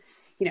like,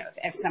 you know,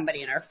 if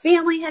somebody in our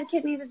family had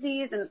kidney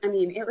disease. And I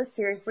mean, it was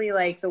seriously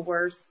like the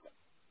worst.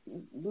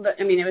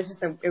 I mean, it was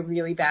just a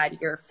really bad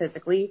year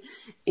physically.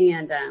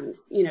 And,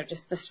 you know,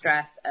 just the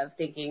stress of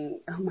thinking,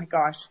 oh my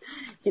gosh,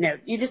 you know,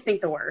 you just think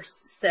the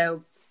worst.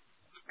 So,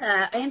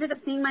 I ended up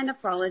seeing my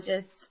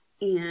nephrologist,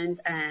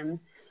 and,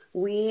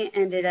 we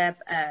ended up,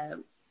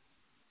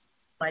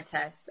 blood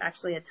tests,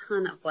 actually a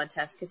ton of blood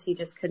tests, because he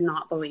just could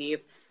not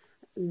believe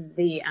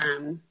the,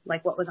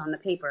 like what was on the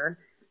paper.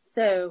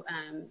 So,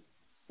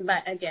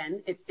 but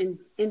again, it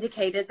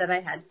indicated that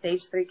I had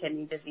stage 3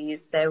 kidney disease.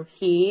 So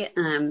he,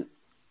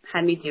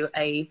 had me do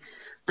a,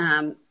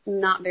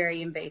 not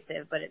very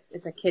invasive, but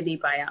it's a kidney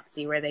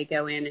biopsy where they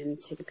go in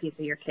and take a piece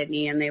of your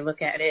kidney and they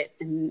look at it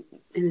and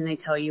then they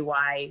tell you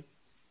why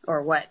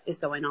or what is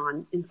going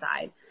on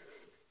inside.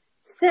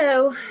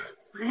 So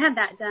I had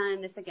that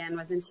done. This again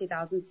was in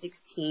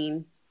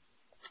 2016.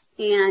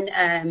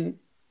 And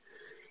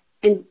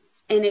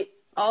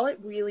all it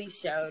really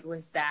showed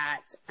was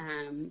that,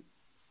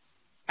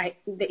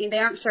 they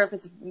aren't sure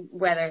if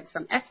whether it's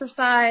from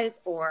exercise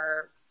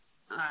or,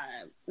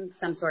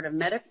 some sort of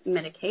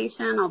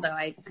medication, although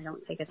I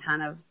don't take a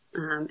ton of,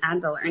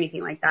 Advil or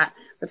anything like that.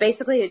 But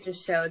basically it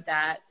just showed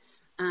that,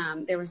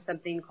 there was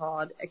something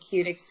called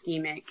acute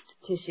ischemic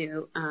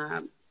tissue,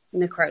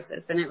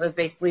 necrosis. And it was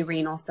basically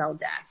renal cell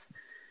death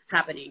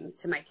happening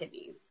to my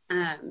kidneys.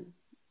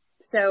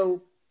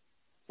 So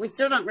we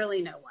still don't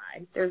really know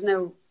why. There's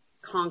no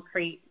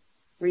concrete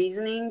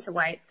reasoning to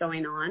why it's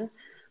going on.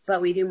 But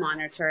we do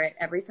monitor it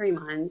every 3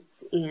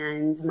 months,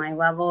 and my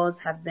levels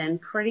have been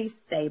pretty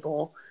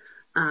stable.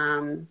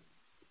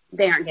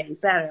 They aren't getting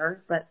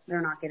better, but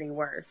they're not getting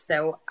worse.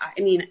 So, I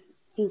mean,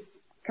 he's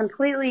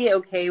completely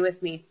okay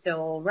with me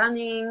still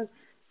running,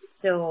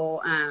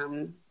 still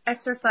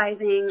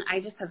exercising. I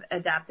just have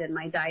adapted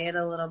my diet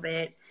a little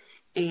bit,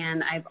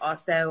 and I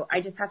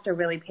just have to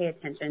really pay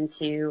attention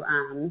to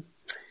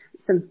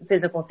some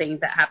physical things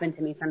that happen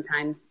to me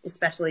sometimes,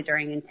 especially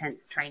during intense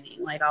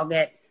training. Like I'll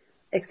get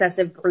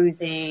excessive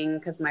bruising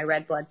because my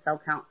red blood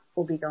cell count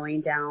will be going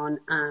down.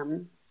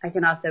 I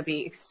can also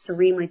be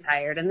extremely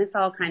tired, and this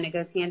all kind of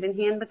goes hand in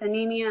hand with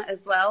anemia as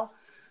well.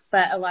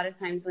 But a lot of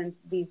times when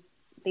these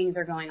things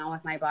are going on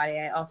with my body,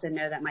 I also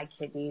know that my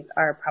kidneys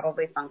are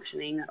probably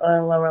functioning at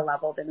a lower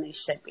level than they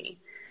should be.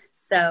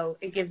 So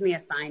it gives me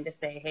a sign to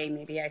say, hey,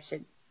 maybe I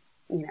should,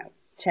 you know,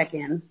 check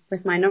in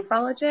with my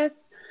nephrologist.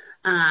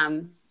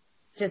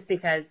 Just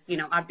because, you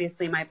know,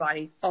 obviously my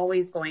body's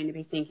always going to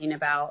be thinking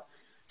about,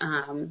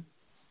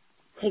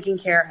 taking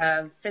care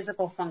of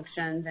physical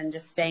functions and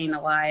just staying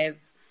alive,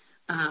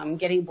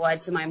 getting blood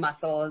to my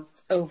muscles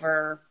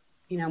over,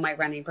 you know, my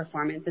running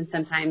performance. And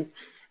sometimes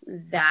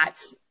that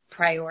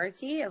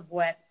priority of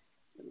what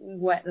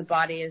the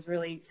body is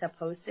really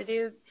supposed to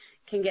do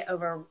can get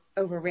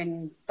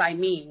overridden by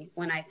me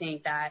when I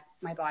think that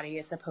my body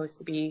is supposed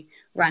to be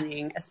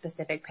running a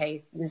specific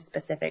pace and a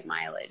specific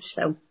mileage.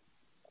 So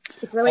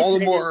it's really all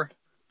the more,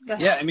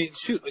 yeah, I mean,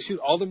 shoot,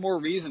 all the more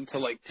reason to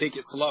like take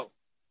it slow.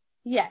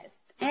 Yes.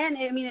 And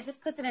I mean, it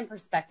just puts it in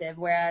perspective.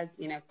 Whereas,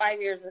 you know,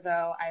 5 years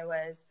ago, I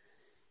was,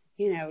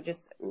 you know, just,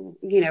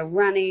 you know,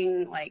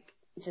 running like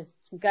just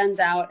guns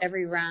out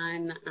every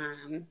run.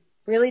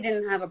 Really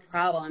didn't have a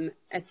problem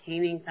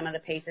attaining some of the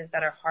paces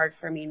that are hard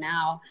for me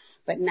now.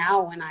 But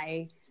now when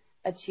I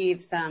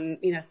achieve some,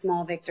 you know,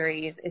 small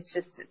victories, it's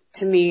just,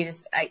 to me,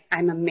 just,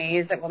 I'm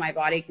amazed at what my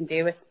body can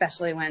do,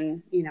 especially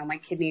when, you know, my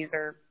kidneys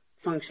are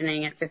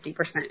functioning at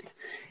 50%.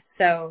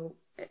 So,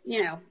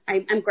 you know,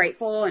 I'm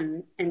grateful,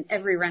 and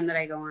every run that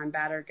I go on,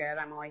 bad or good,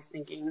 I'm always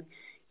thinking,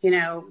 you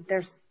know,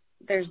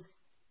 there's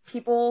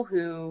people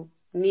who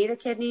need a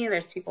kidney,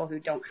 there's people who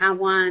don't have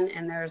one,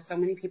 and there's so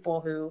many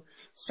people who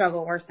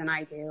struggle worse than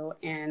I do,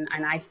 and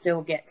I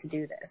still get to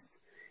do this.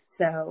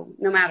 So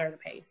no matter the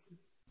pace.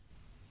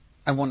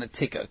 I want to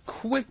take a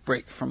quick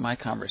break from my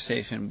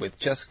conversation with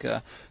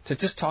Jessica to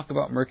just talk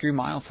about Mercury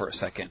Mile for a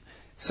second.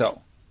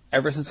 So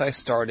ever since I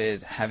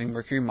started having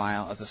Mercury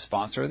Mile as a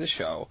sponsor of the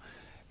show,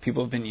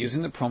 people have been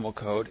using the promo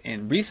code,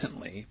 and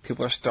recently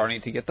people are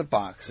starting to get the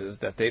boxes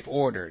that they've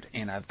ordered.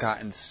 And I've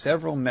gotten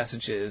several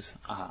messages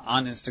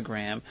on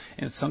Instagram,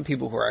 and some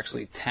people who are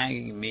actually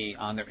tagging me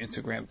on their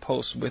Instagram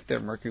posts with their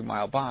Mercury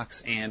Mile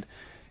box. And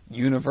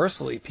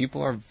universally,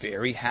 people are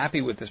very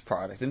happy with this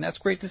product, and that's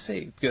great to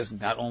see, because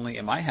not only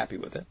am I happy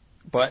with it,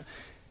 but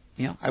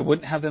I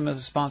wouldn't have them as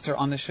a sponsor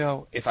on the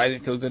show if I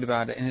didn't feel good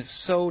about it. And it's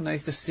so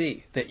nice to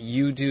see that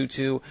you do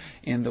too.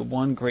 And the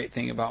one great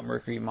thing about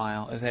Mercury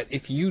Mile is that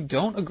if you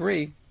don't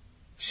agree,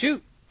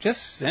 shoot,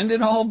 just send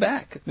it all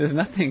back.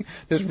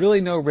 There's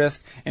really no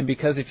risk. And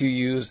because if you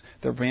use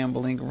the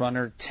Rambling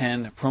Runner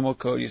 10 promo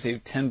code, you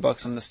save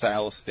 $10 on the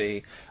stylist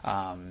fee.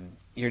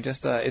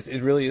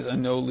 It really is a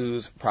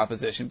no-lose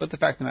proposition. But the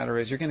fact of the matter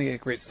is, you're going to get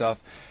great stuff.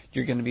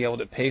 You're going to be able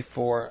to pay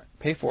for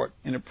it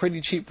in a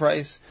pretty cheap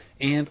price,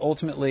 and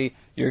ultimately,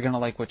 you're going to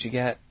like what you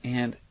get.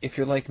 And if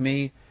you're like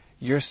me,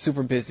 you're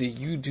super busy.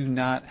 You do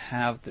not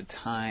have the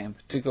time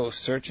to go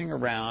searching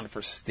around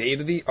for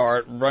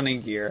state-of-the-art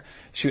running gear.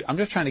 Shoot, I'm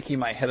just trying to keep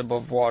my head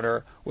above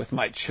water with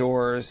my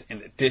chores and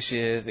the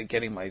dishes and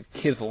getting my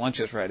kids'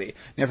 lunches ready.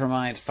 Never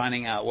mind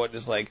finding out what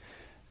is like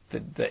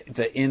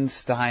the in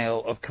style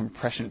of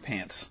compression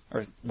pants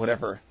or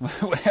whatever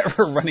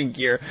running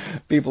gear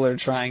people are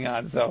trying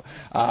on. So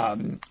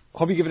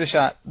hope you give it a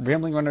shot.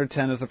 Rambling Runner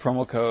 10 is the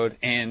promo code.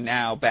 And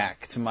now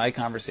back to my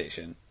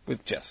conversation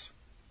with Jess.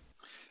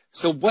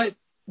 So what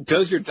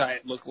does your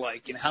diet look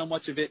like, and how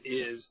much of it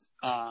is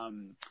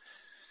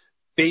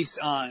based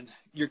on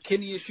your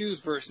kidney issues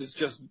versus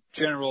just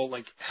general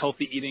like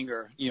healthy eating,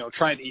 or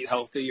trying to eat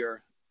healthy,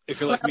 or if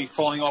you're like me,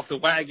 falling off the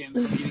wagon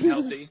from eating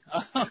healthy?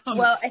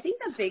 Well, I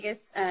think the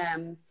biggest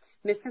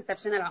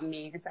misconception about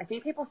me is I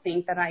think people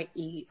think that I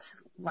eat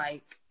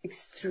like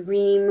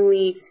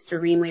extremely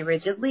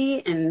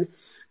rigidly, and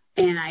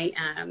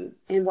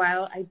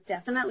while I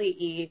definitely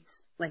eat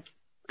like,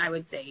 I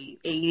would say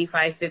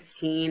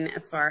 85-15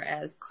 as far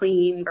as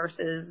clean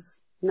versus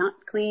not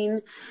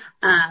clean,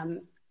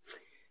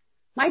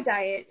 my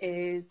diet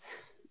is,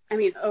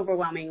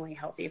 overwhelmingly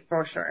healthy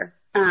for sure.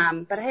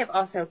 But I have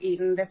also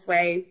eaten this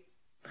way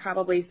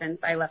probably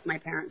since I left my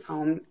parents'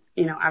 home,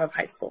 out of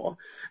high school.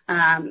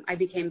 I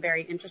became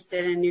very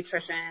interested in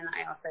nutrition.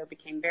 I also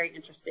became very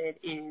interested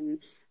in,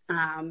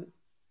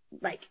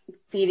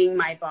 feeding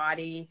my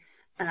body,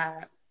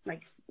 to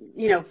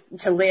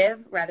live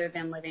rather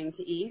than living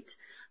to eat.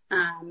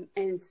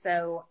 And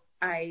so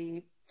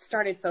I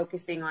started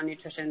focusing on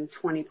nutrition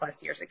 20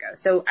 plus years ago.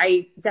 So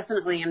I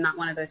definitely am not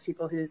one of those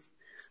people who's,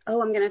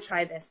 I'm going to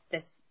try this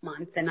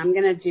month, and I'm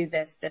going to do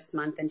this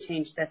month and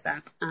change this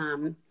up.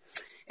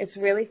 It's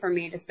really, for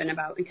me, just been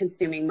about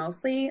consuming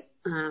mostly,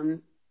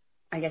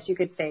 I guess you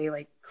could say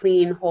like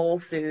clean, whole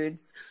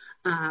foods.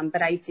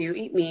 But I do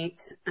eat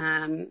meat.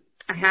 I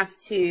have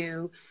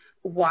to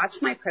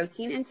watch my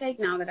protein intake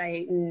now that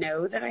I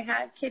know that I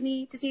had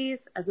kidney disease.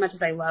 As much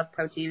as I love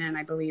protein, and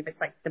I believe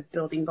it's like the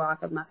building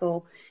block of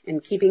muscle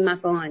and keeping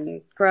muscle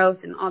and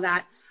growth and all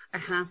that, I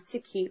have to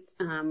keep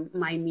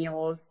my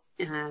meals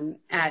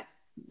at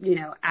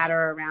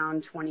or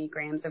around 20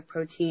 grams of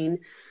protein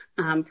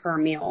per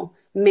meal,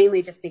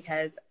 mainly just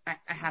because I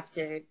have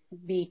to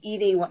be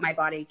eating what my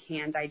body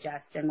can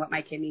digest and what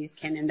my kidneys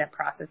can end up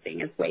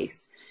processing as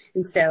waste.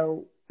 And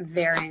so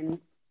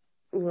therein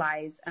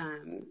lies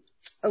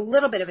a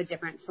little bit of a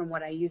difference from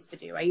what I used to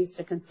do. I used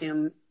to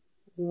consume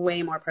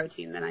way more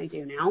protein than I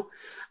do now.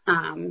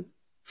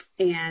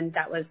 And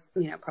that was,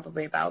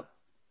 probably about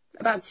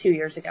 2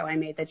 years ago, I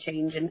made the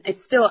change. And it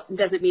still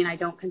doesn't mean I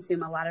don't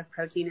consume a lot of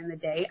protein in the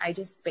day. I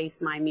just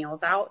space my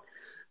meals out,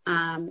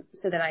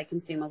 so that I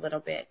consume a little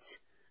bit,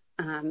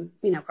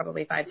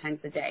 probably 5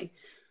 times a day.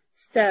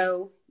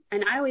 So,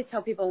 and I always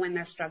tell people when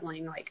they're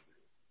struggling, like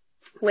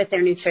with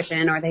their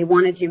nutrition, or they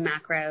want to do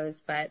macros,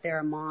 but they're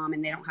a mom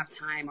and they don't have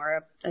time,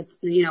 or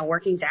a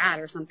working dad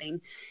or something,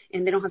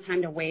 and they don't have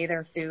time to weigh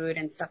their food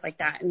and stuff like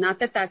that. And not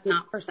that that's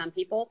not for some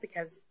people,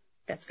 because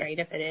that's great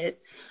if it is.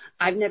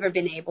 I've never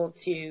been able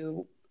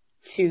to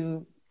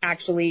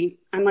actually,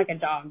 I'm like a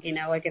dog,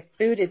 like if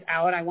food is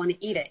out, I want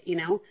to eat it,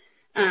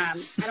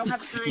 I don't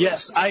have time.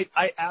 Yes, I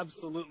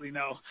absolutely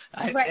know.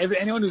 Right.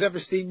 Anyone who's ever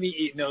seen me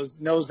eat knows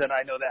that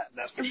I know that.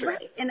 That's for sure.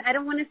 Right. And I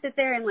don't want to sit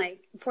there and like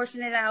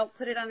portion it out,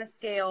 put it on a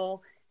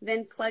scale,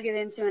 then plug it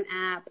into an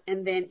app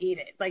and then eat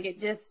it. Like it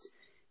just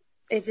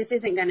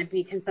isn't going to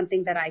be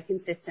something that I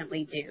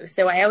consistently do.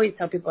 So I always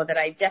tell people that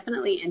I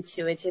definitely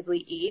intuitively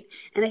eat.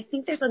 And I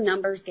think there's a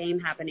numbers game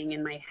happening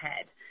in my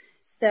head.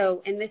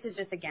 So, and this is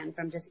just, again,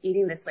 from just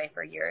eating this way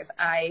for years,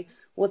 I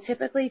will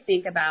typically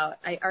think about,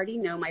 I already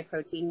know my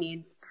protein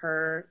needs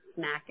per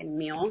snack and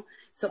meal.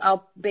 So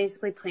I'll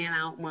basically plan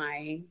out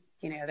my,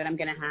 that I'm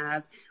going to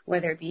have,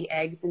 whether it be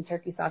eggs and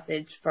turkey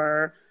sausage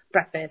for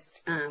breakfast.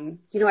 I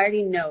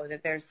already know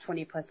that there's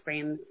 20 plus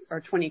grams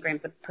or 20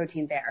 grams of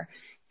protein there.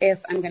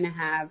 If I'm going to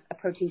have a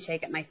protein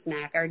shake at my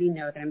snack, I already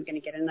know that I'm going to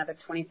get another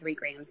 23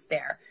 grams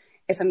there.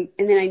 And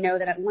then I know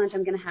that at lunch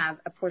I'm going to have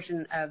a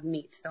portion of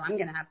meat. So I'm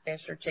going to have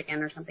fish or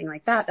chicken or something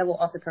like that will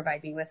also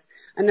provide me with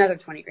another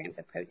 20 grams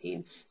of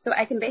protein. So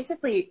I can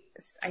basically,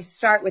 I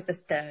start with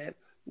the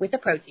with a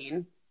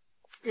protein.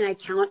 And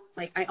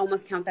I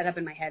almost count that up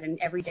in my head. And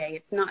every day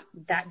it's not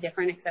that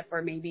different except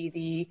for maybe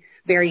the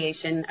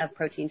variation of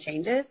protein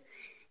changes.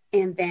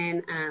 And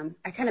then,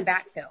 I kind of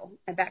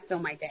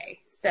backfill my day.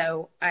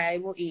 So I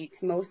will eat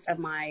most of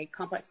my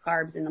complex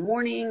carbs in the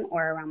morning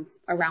or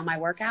around my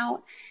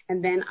workout.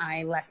 And then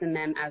I lessen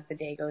them as the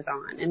day goes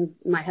on. And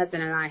my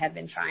husband and I have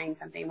been trying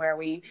something where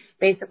we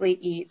basically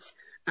eat,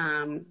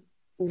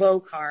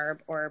 low carb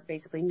or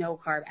basically no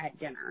carb at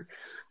dinner.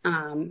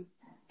 And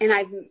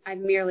I've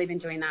merely been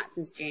doing that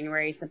since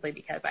January simply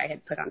because I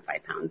had put on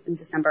 5 pounds in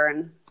December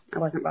and I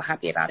wasn't real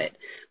happy about it.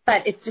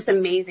 But it's just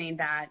amazing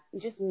that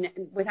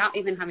without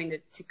even having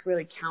to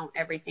really count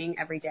everything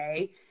every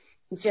day,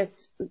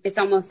 it's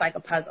almost like a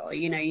puzzle.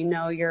 You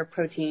know your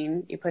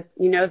protein,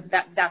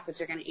 that's what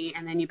you're going to eat.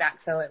 And then you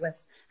backfill it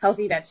with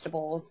healthy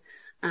vegetables,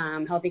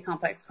 healthy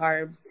complex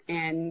carbs.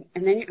 And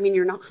then,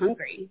 you're not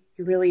hungry.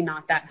 You're really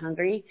not that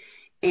hungry.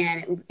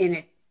 And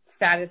it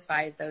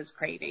satisfies those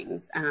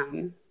cravings.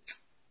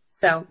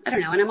 So I don't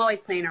know. And I'm always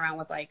playing around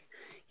with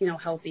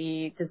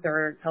healthy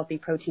desserts, healthy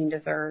protein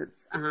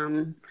desserts,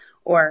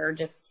 or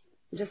just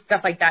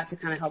stuff like that to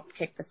kind of help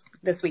kick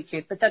the sweet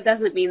tooth. But that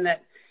doesn't mean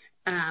that,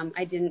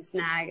 I didn't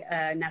snag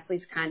a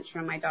Nestle's Crunch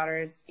from my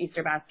daughter's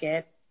Easter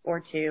basket or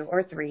 2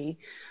 or 3.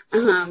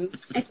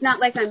 It's not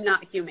like I'm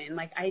not human.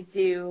 Like I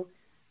do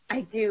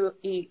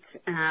eat,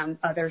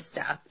 other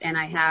stuff, and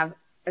I have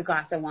a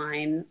glass of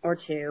wine or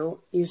 2,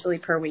 usually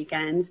per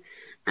weekend.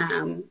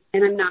 And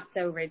I'm not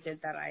so rigid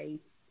that I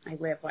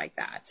live like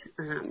that.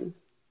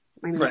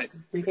 Right.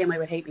 My family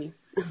would hate me.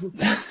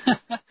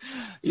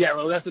 Yeah,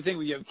 well, that's the thing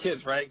when you have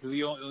kids, right? Because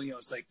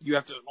it's like you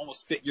have to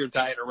almost fit your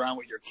diet around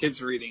what your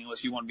kids are eating,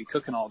 unless you want to be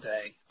cooking all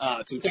day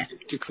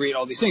to create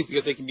all these things,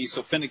 because they can be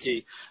so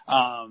finicky.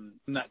 I'm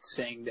not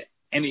saying that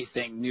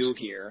anything new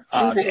here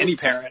to any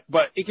parent,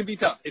 but it can be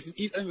tough. Let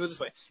me put it this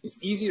way: it's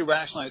easy to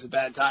rationalize a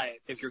bad diet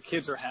if your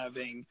kids are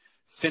having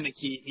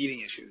finicky eating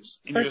issues,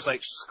 and you're just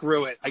like,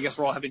 screw it, I guess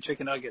we're all having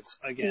chicken nuggets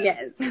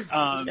again.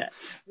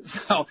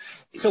 Yes.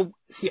 So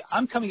see,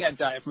 I'm coming at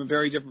diet from a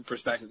very different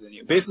perspective than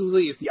you.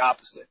 Basically, it's the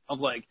opposite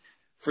of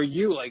for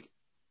you,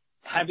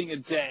 having a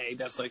day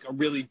that's a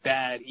really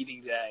bad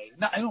eating day.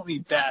 I don't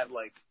mean bad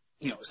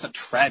it's not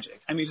tragic.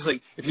 I mean, just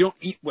if you don't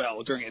eat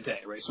well during a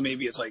day, right? So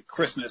maybe it's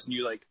Christmas and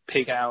you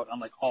pig out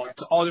on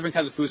all different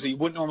kinds of foods that you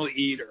wouldn't normally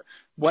eat or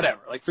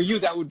whatever. For you,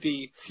 that would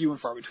be few and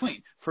far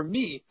between. For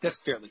me,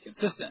 that's fairly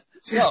consistent.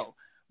 So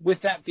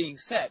with that being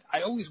said,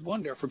 I always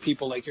wonder for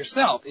people like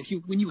yourself,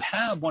 when you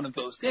have one of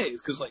those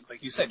days, because like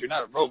you said, you're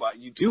not a robot,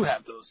 you do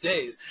have those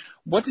days.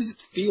 What does it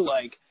feel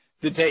like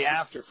the day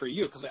after for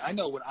you? Because I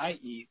know when I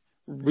eat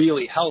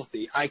really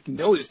healthy, I can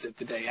notice it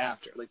the day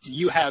after. Do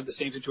you have the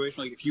same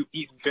situation? If you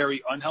eat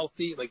very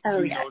unhealthy, do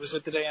you notice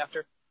it the day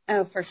after?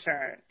 Oh, for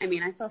sure. I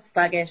feel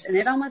sluggish, and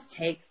it almost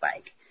takes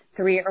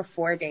 3 or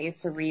 4 days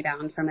to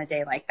rebound from a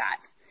day like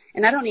that.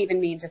 And I don't even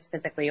mean just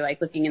physically,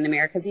 looking in the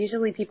mirror, because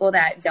usually people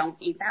that don't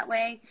eat that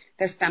way,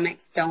 their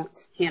stomachs don't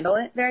handle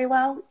it very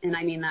well. And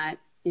I mean that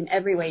in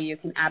every way you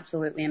can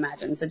absolutely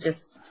imagine. So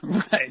just,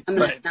 I'm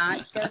going to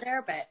not go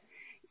there, but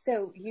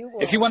so you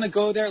will. If you want to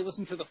go there,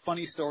 listen to the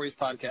Funny Stories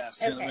podcast,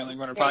 the Rambling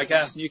Runner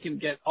podcast, and you can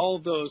get all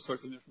of those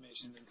sorts of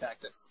information and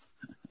tactics.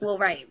 Well,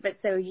 right.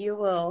 But so you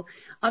will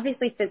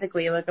obviously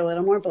physically look a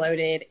little more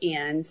bloated,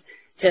 and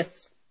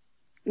just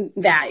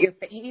that,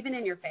 even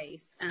in your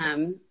face,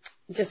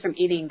 just from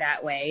eating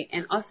that way.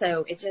 And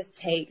also it just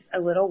takes a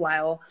little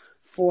while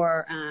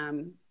for,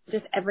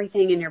 just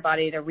everything in your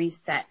body to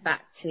reset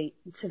back to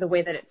the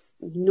way that it's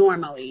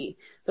normally.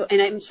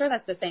 And I'm sure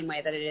that's the same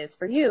way that it is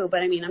for you,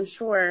 but I'm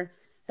sure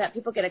that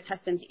people get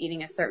accustomed to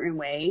eating a certain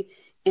way,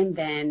 and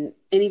then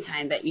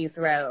anytime that you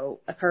throw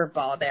a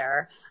curveball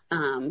there,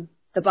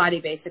 the body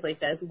basically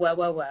says,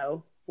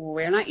 whoa,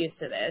 we're not used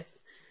to this.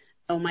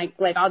 Oh my,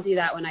 I'll do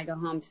that when I go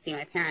home to see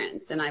my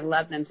parents, and I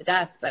love them to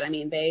death, but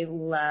they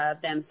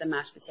love them some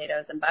mashed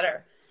potatoes and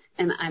butter.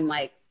 And I'm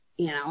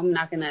I'm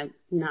not going to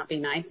not be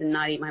nice and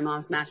not eat my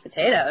mom's mashed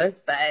potatoes,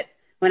 but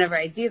whenever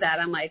I do that,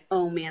 I'm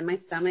oh man, my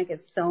stomach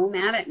is so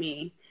mad at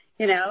me.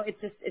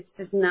 It's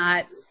just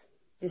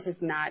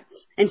not.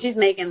 And she's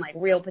making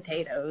real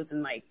potatoes,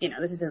 and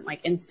this isn't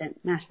instant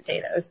mashed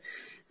potatoes.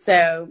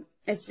 So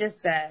it's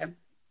just,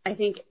 I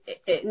think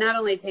it not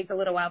only takes a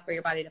little while for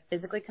your body to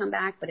physically come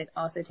back, but it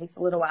also takes a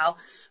little while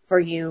for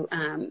you,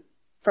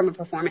 from a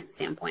performance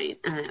standpoint.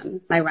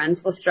 My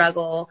runs will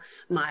struggle.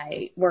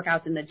 My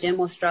workouts in the gym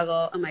will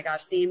struggle. Oh my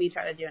gosh, seeing me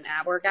try to do an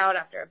ab workout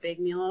after a big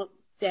meal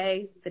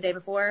day the day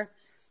before,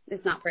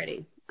 it's not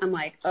pretty. I'm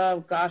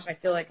oh gosh, I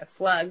feel like a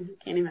slug.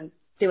 Can't even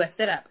do a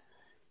sit up.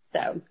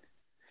 So.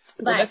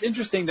 Well, that's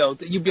interesting, though.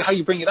 How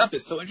you bring it up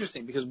is so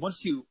interesting, because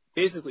once you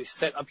basically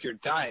set up your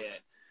diet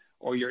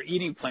or your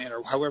eating plan,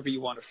 or however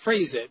you want to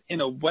phrase it,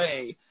 in a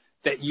way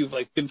that you've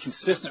been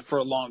consistent for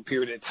a long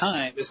period of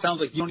time, it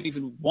sounds like you don't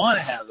even want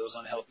to have those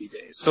unhealthy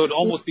days. So it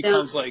almost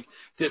becomes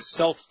this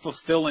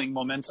self-fulfilling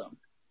momentum.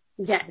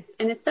 Yes.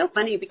 And it's so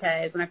funny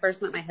because when I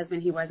first met my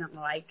husband, he wasn't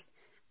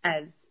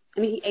as I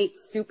mean, he ate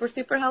super,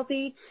 super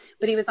healthy,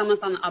 but he was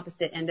almost on the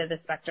opposite end of the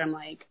spectrum,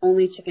 like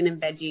only chicken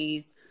and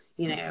veggies,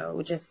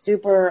 just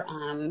super,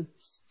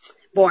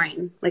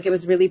 boring. Like it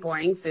was really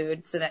boring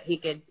food so that he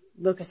could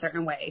look a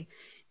certain way.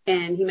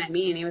 And he met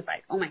me and he was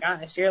like, oh my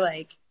gosh, you're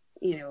like,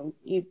 you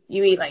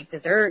eat like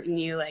dessert and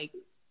you like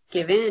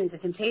give in to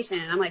temptation.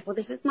 And I'm like, well,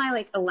 this is my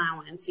like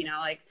allowance,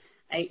 like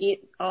I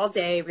eat all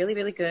day really,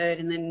 really good.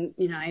 And then,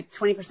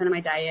 20% of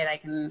my diet, I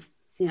can,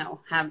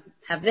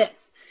 have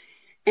this.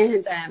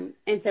 And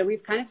so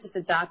we've kind of just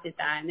adopted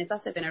that. And it's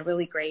also been a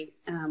really great,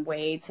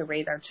 way to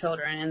raise our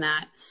children in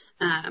that,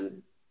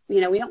 we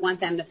don't want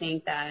them to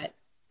think that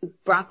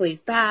broccoli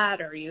is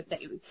bad or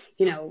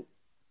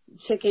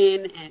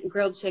chicken and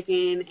grilled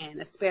chicken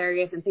and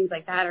asparagus and things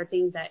like that are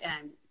things that,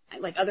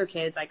 like other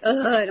kids, like,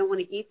 oh, I don't want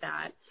to eat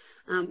that.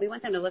 We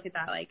want them to look at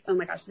that like, oh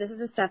my gosh, this is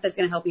the stuff that's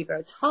going to help you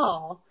grow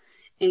tall.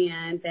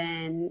 And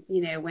then,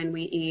 when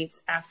we eat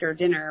after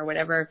dinner or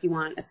whatever, if you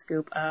want a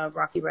scoop of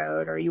Rocky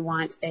Road or you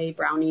want a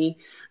brownie,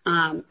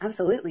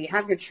 absolutely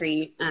have your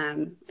treat,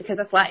 because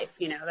that's life,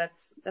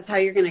 that's how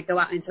you're going to go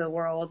out into the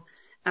world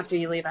after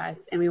you leave us.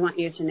 And we want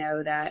you to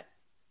know that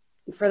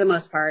for the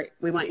most part,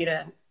 we want you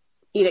to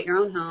eat at your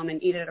own home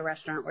and eat at a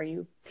restaurant where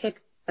you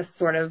pick a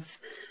sort of,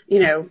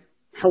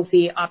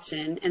 healthy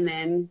option. And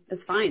then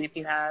it's fine if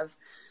you have,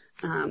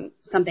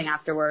 something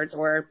afterwards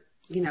or,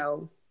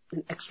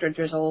 an extra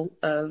drizzle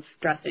of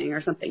dressing or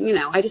something,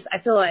 I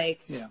feel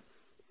like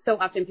so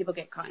often people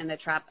get caught in the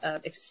trap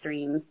of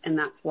extremes and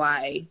that's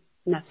why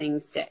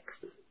nothing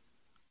sticks.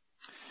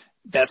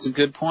 That's a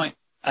good point.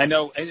 I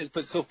know,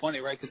 but it's so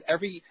funny, right? Because I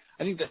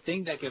think the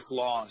thing that gets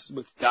lost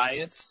with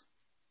diets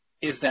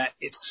is that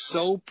it's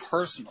so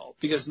personal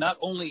because not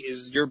only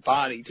is your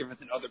body different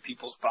than other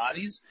people's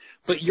bodies,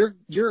 but your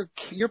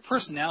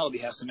personality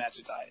has to match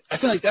a diet. I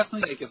feel like that's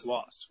something that gets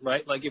lost,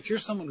 right? Like if you're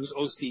someone who's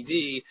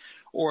OCD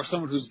or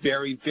someone who's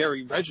very,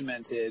 very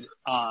regimented,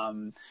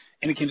 and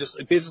it can just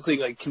basically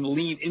like can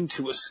lean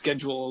into a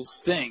schedule's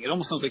thing. It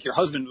almost sounds like your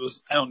husband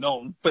was, I don't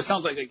know, but it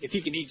sounds like if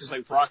he can eat just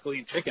like broccoli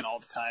and chicken all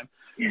the time,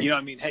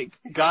 I mean, hey,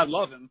 God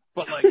love him,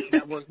 but like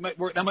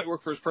that might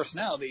work for his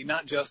personality,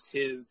 not just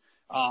his,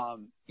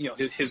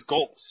 his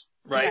goals,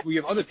 right? Yeah. We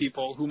have other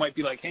people who might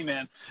be like, hey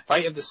man, if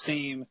I have the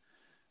same,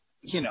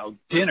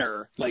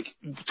 dinner like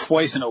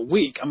twice in a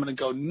week, I'm going to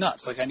go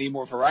nuts. Like I need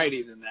more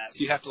variety than that.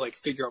 So you have to like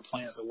figure out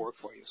plans that work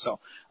for you. So,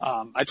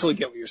 I totally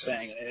get what you're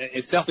saying.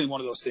 It's definitely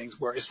one of those things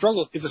where it's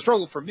a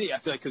struggle for me. I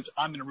feel like 'cause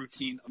I'm in a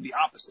routine of the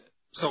opposite.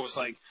 So it's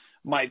like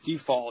my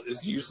default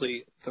is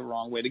usually the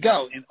wrong way to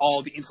go and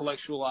all the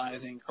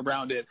intellectualizing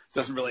around it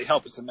doesn't really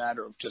help. It's a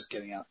matter of just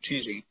getting out and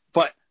changing.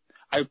 But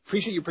I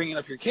appreciate you bringing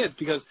up your kids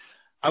because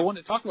I want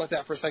to talk about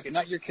that for a second.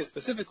 Not your kids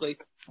specifically,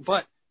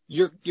 but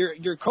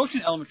you're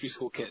coaching elementary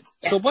school kids.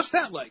 Yeah. So what's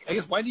that like? I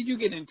guess why did you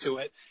get into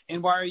it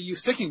and why are you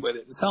sticking with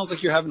it? It sounds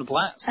like you're having a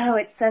blast. Oh,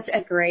 it's such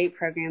a great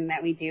program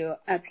that we do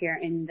up here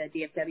in the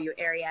DFW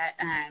area.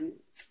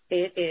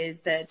 It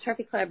is the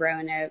Trophy Club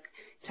Roanoke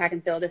Track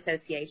and Field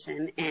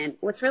Association. And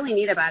what's really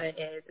neat about it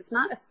is it's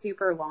not a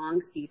super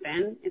long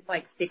season. It's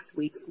like 6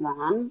 weeks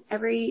long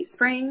every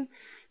spring,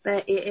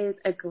 but it is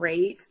a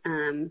great,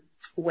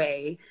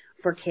 way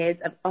for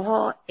kids of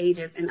all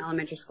ages in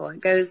elementary school.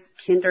 It goes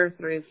kinder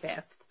through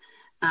fifth,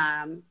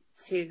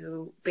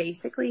 to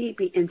basically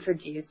be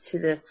introduced to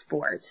this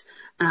sport.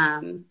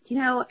 I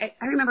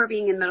remember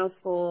being in middle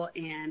school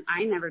and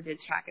I never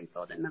did track and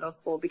field in middle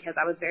school because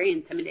I was very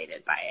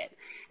intimidated by it.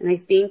 And I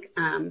think,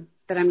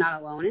 that I'm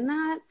not alone in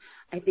that.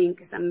 I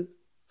think some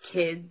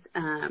kids,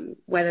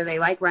 whether they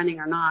like running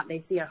or not, they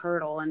see a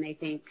hurdle and they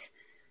think,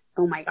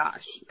 oh my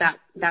gosh,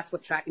 that's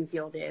what track and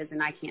field is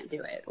and I can't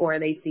do it. Or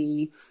they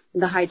see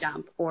the high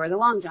jump or the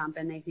long jump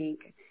and they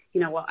think,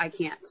 well, I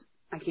can't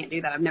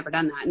do that. I've never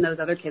done that. And those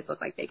other kids look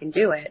like they can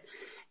do it.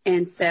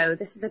 And so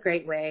this is a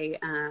great way,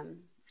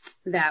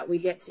 that we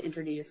get to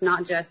introduce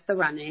not just the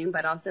running,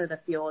 but also the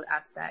field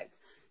aspect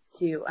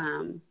to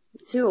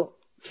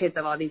kids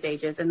of all these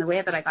ages. And the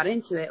way that I got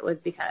into it was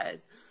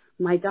because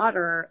my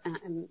daughter,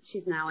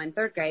 she's now in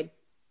 3rd grade,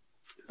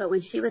 but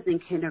when she was in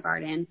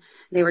kindergarten,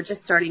 they were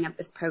just starting up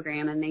this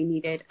program and they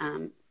needed,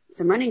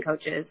 some running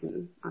coaches.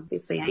 And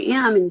obviously I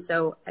am. And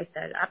so I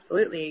said,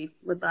 absolutely,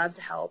 would love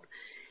to help.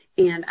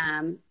 And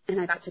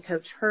I got to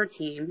coach her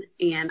team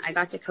and I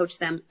got to coach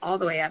them all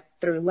the way up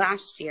through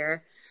last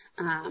year,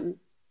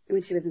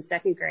 when she was in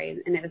 2nd grade.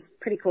 And it was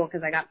pretty cool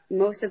because I got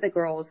most of the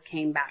girls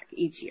came back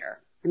each year.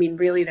 I mean,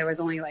 really there was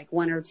only like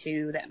 1 or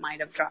 2 that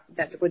might have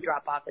that would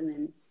drop off and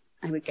then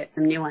I would get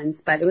some new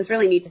ones, but it was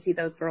really neat to see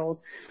those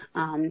girls,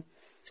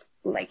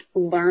 like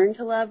learn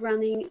to love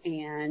running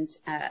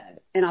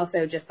and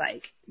also just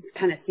like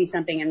kind of see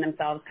something in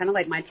themselves, kind of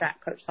like my track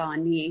coach saw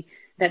in me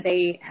that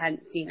they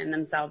hadn't seen in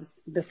themselves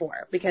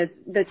before, because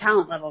the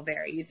talent level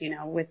varies,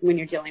 when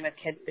you're dealing with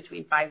kids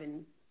between 5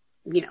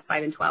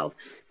 and 12,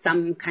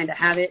 some kind of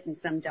have it and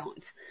some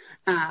don't.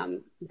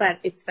 But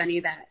it's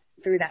funny that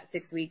through that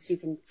 6 weeks, you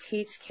can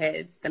teach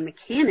kids the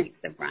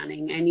mechanics of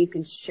running and you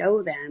can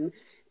show them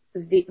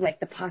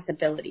the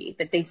possibility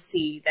that they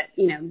see that,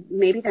 you know,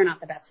 maybe they're not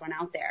the best one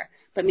out there,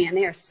 but man,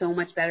 they are so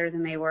much better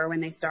than they were when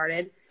they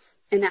started.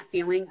 And that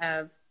feeling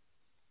of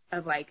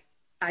like,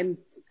 I'm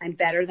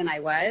better than I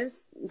was,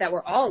 that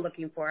we're all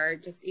looking for,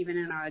 just even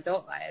in our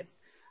adult lives,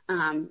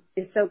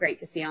 is so great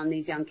to see on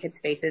these young kids'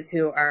 faces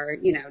who are,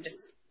 you know,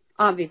 just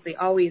obviously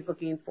always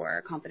looking for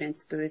a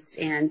confidence boost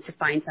and to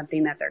find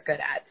something that they're good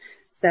at.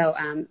 So,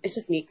 it's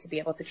just neat to be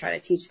able to try to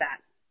teach that.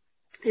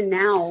 And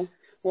now,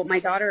 well, my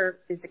daughter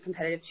is a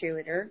competitive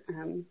cheerleader.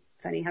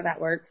 Funny how that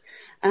worked.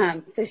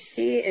 So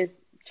she is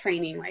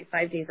training like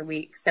 5 days a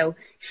week. So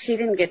she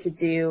didn't get to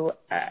do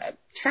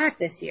track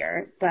this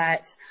year,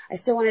 but I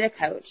still wanted to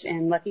coach.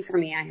 And lucky for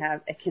me, I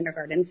have a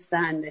kindergarten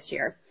son this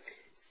year.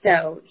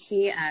 So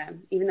he,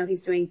 even though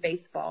he's doing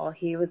baseball,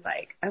 he was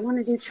like, I want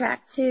to do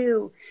track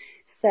too.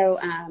 So,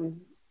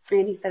 and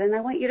he said, and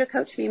I want you to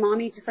coach me,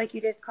 Mommy, just like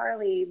you did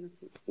Carly,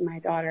 my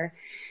daughter.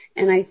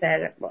 And I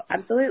said, well,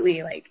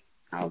 absolutely. Like,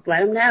 I'll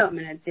let him know I'm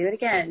going to do it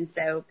again.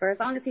 So for as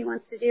long as he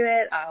wants to do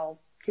it, I'll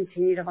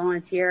continue to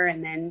volunteer.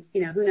 And then,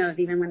 you know, who knows,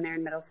 even when they're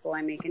in middle school,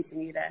 I may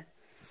continue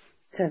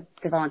to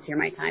volunteer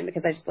my time,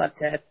 because I just love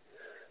to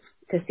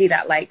see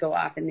that light go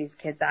off in these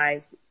kids'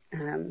 eyes.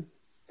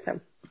 So.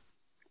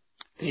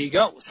 There you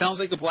go. Sounds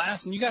like a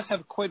blast. And you guys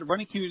have quite a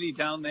running community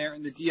down there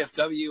in the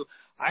DFW.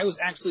 I was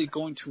actually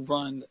going to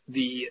run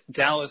the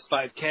Dallas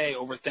 5K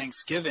over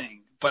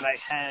Thanksgiving, but I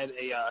had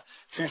a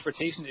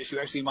transportation issue.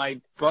 Actually, my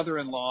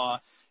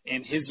brother-in-law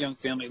and his young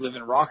family live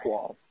in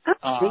Rockwall,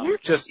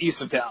 just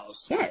east of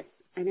Dallas. Yes,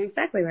 I know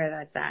exactly where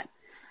that's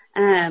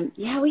at.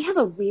 Yeah, we have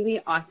a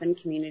really awesome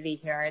community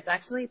here. It's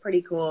actually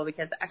pretty cool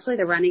because actually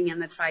the running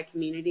and the tri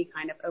community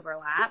kind of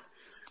overlap,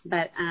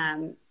 but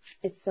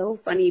it's so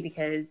funny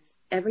because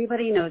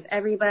everybody knows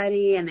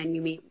everybody, and then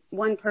you meet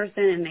one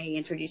person and they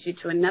introduce you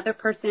to another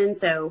person.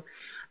 So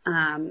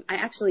I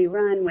actually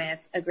run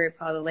with a group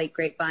called the Lake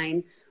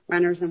Grapevine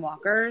Runners and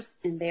Walkers,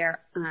 and they're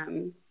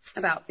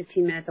about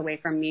 15 minutes away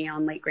from me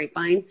on Lake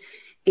Grapevine.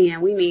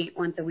 And we meet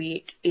once a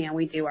week and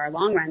we do our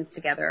long runs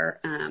together.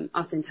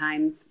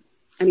 Oftentimes,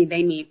 I mean,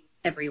 they meet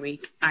every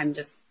week. I'm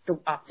just the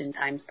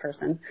oftentimes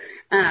person.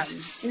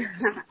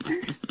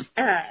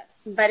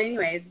 But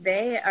anyways,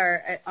 they are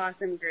an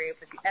awesome group.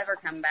 If you ever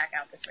come back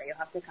out this way, you'll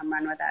have to come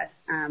run with us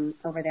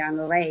over there on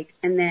the lake.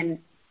 And then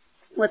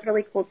what's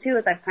really cool too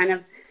is I've kind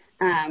of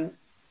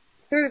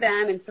through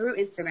them and through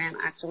Instagram,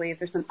 actually,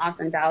 there's some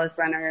awesome Dallas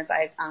runners.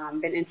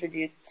 I've been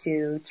introduced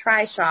to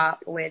Tri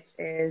Shop, which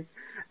is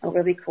a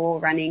really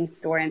cool running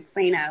store in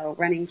Plano,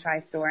 running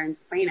tri store in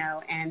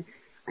Plano. And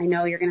I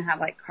know you're going to have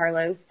like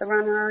Carlos, the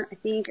runner. I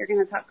think you're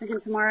going to talk to him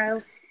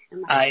tomorrow.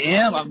 I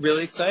am. I'm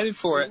really excited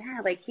for it.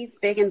 Yeah, like he's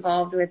big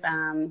involved with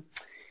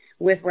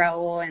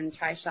Raul and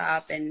Tri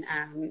Shop, and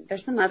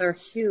there's some other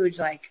huge,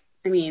 like,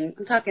 I mean,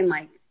 I'm talking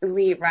like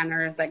elite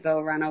runners that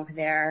go run over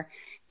there,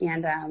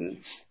 and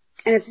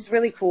it's just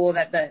really cool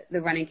that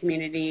the running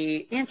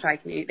community and tri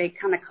community, they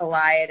kind of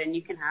collide, and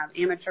you can have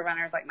amateur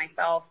runners like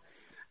myself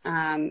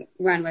run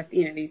with,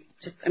 you know, these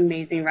just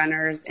amazing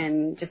runners,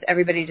 and just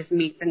everybody just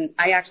meets. And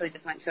I actually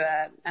just went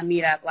to a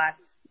meetup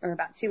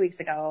about 2 weeks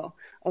ago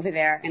over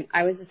there, and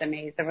I was just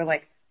amazed. There were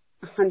like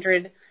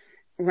 100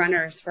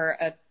 runners for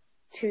a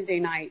Tuesday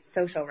night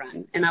social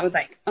run, and I was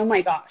like, oh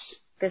my gosh,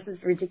 this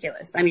is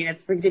ridiculous. I mean,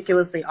 it's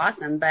ridiculously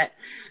awesome, but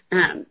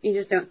you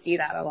just don't see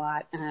that a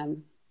lot.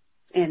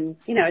 And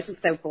you know, it's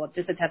just so cool.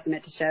 Just a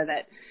testament to show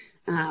that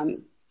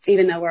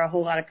even though we're a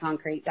whole lot of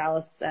concrete,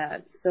 Dallas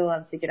still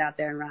loves to get out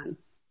there and run.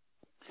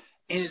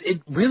 And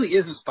it really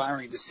is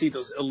inspiring to see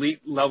those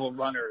elite level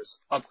runners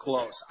up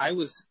close. I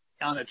was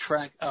on a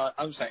track,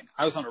 I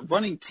was on a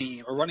running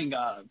team, a running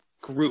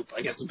group,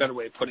 I guess is a better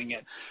way of putting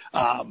it,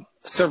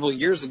 several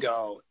years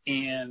ago,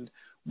 and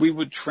we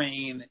would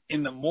train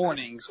in the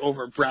mornings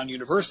over at Brown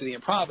University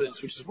in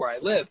Providence, which is where I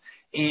live.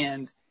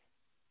 And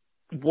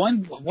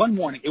one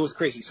morning, it was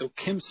crazy. So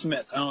Kim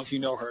Smith, I don't know if you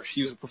know her,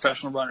 she was a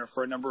professional runner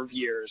for a number of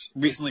years,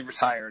 recently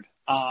retired,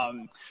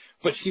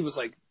 but she was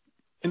like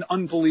an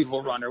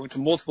unbelievable runner, went to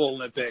multiple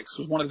Olympics,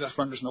 was one of the best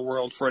runners in the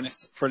world for an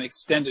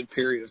extended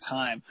period of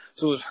time.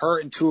 So it was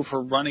her and two of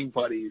her running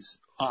buddies,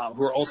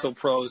 who are also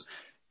pros,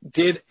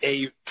 did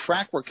a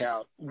track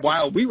workout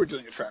while we were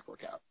doing a track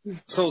workout.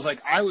 So it was like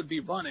I would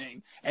be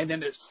running, and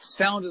then it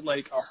sounded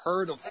like a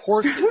herd of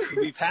horses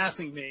would be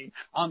passing me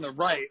on the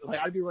right. Like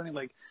I'd be running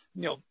like,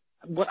 you know,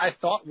 what I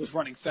thought was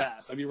running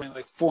fast. I'd be running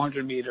like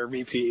 400-meter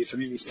repeats or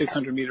maybe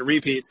 600-meter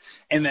repeats,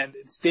 and then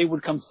they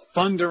would come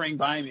thundering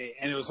by me,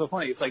 and it was so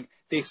funny. It's like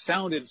they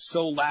sounded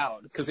so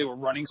loud because they were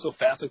running so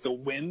fast, like the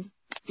wind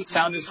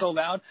sounded so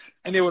loud,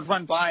 and they would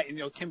run by, and,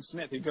 you know, Kim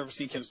Smith, if you've ever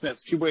seen Kim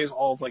Smith, she weighs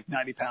all of like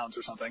 90 pounds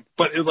or something,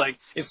 but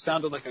it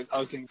sounded like I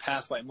was getting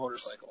passed by a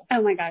motorcycle.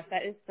 Oh my gosh,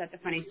 that is such a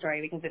funny story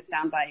because it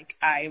sounds like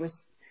I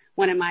was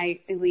one of my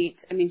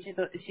elite. I mean,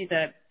 she's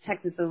a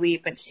Texas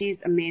elite, but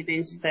she's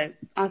amazing. She's an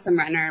awesome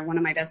runner. One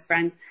of my best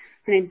friends,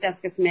 her name's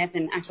Jessica Smith,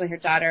 and actually her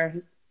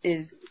daughter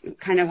is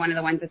kind of one of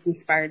the ones that's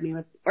inspired me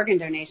with organ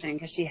donation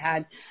because she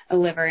had a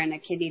liver and a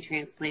kidney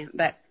transplant.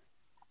 But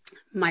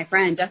my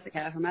friend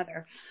Jessica, her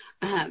mother,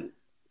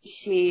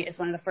 she is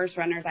one of the first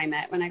runners I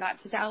met when I got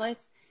to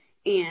Dallas.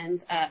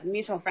 And a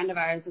mutual friend of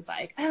ours was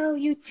like, oh,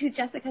 you two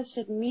Jessicas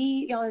should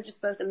meet. Y'all are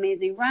just both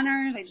amazing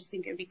runners. I just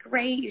think it would be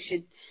great. You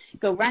should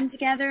go run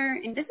together.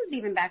 And this was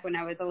even back when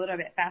I was a little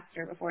bit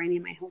faster before any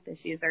of my health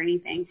issues or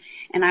anything.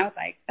 And I was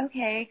like,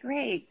 okay,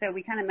 great. So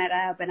we kind of met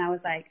up and I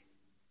was like,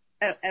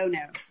 oh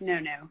no.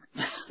 No.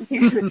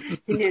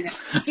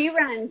 She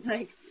runs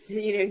like,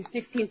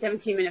 16,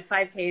 17 minute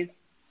 5Ks.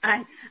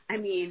 I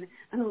mean,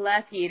 I'm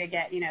lucky to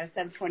get,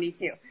 sub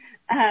 22.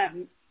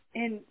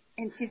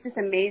 And she's just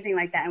amazing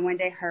like that. And one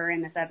day her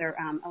and this other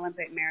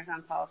Olympic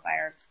marathon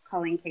qualifier,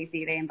 Colleen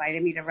Casey, they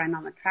invited me to run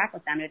on the track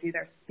with them, to do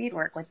their speed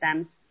work with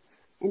them.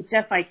 And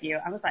just like you,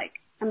 I was like,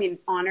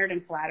 honored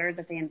and flattered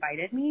that they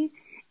invited me.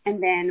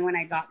 And then when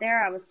I got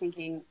there, I was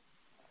thinking,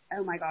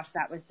 oh my gosh,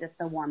 that was just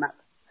the warm up.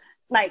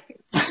 I'm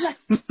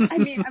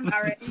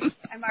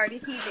already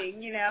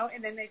heaving,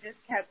 and then they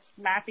just kept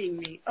lapping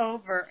me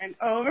over and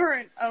over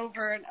and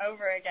over and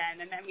over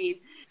again. And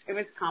it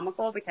was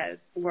comical because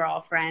we're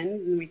all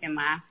friends and we can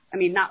laugh.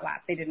 Not laugh.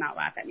 They did not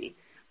laugh at me,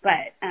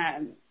 but,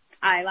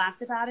 I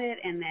laughed about it.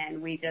 And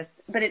then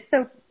but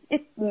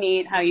it's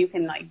neat how you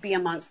can be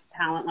amongst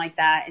talent like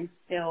that and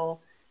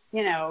still,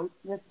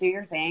 just do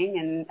your thing,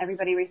 and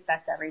everybody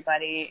respects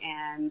everybody.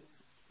 And,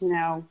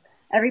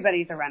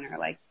 everybody's a runner.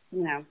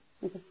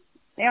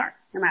 They are,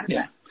 no matter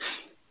what.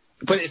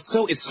 But it's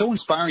so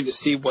inspiring to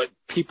see what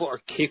people are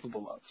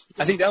capable of.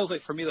 I think that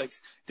was for me,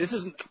 this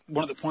isn't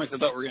one of the points I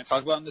thought we were going to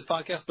talk about in this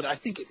podcast, but I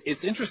think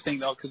it's interesting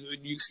though, because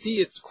when you see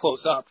it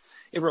close up,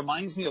 it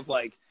reminds me of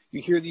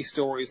you hear these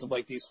stories of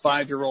these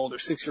 5-year-old or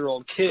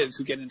 6-year-old kids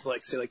who get into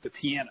say the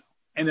piano.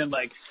 And then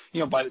by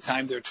the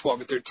time they're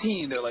 12 or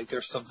 13,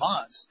 they're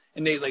savants.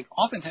 And they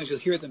oftentimes you'll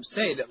hear them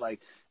say that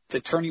the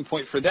turning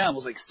point for them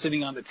was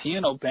sitting on the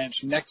piano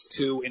bench next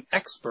to an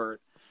expert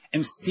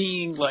and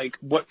seeing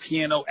what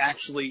piano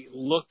actually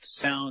looked,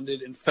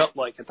 sounded, and felt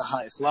like at the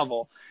highest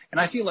level.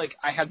 And I feel like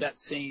I had that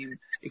same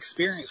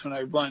experience when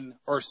I run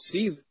or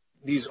see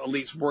these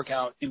elites work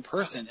out in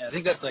person. And I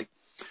think that's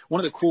one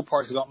of the cool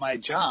parts about my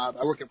job.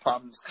 I work at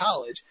Providence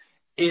College,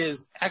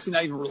 is actually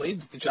not even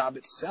related to the job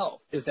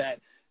itself, is that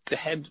the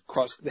head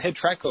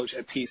track coach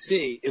at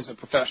PC is a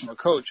professional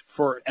coach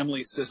for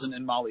Emily Sisson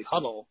and Molly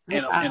Huddle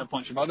and a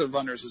bunch of other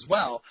runners as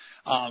well.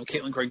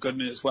 Caitlin Gray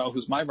Goodman as well,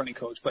 who's my running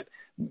coach. But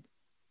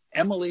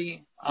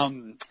Emily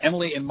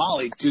and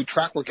Molly do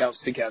track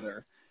workouts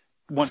together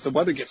once the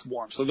weather gets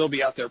warm. So they'll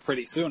be out there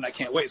pretty soon. I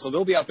can't wait. So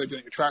they'll be out there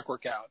doing a track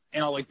workout,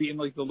 and I'll be in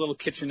the little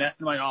kitchenette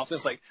in my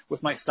office,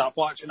 with my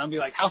stopwatch, and I'll be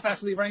how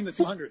fast are they running the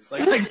 200s?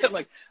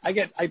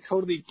 I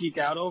totally geek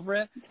out over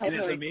it. Totally. And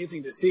it's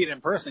amazing to see it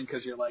in person,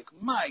 because you're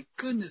my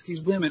goodness,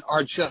 these women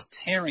are just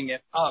tearing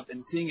it up,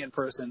 and seeing it in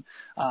person.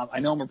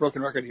 I know I'm a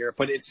broken record here,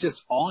 but it's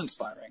just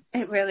awe-inspiring.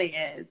 It really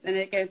is. And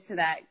it goes to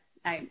that.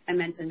 I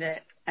mentioned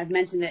it. I've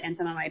mentioned it in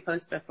some of my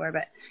posts before,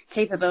 but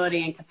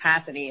capability and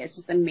capacity. It's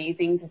just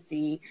amazing to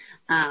see,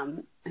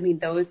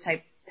 those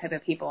type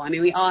of people.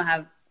 We all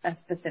have a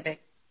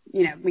specific,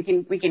 we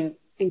can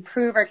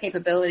improve our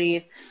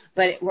capabilities,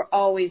 but we're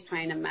always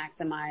trying to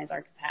maximize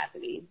our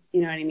capacity.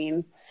 You know what I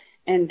mean?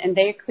 And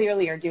they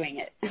clearly are doing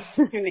it.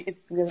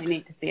 It's really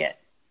neat to see it.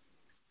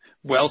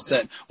 Well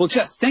said. Well,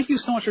 Jess, thank you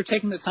so much for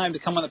taking the time to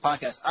come on the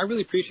podcast. I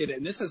really appreciate it.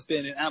 And this has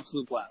been an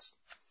absolute blast.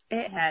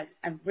 It has.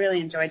 I've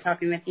really enjoyed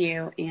talking with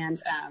you and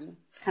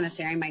kind of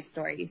sharing my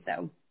story.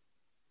 So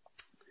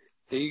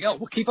there you go.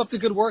 Well, keep up the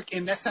good work.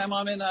 And next time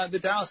I'm in the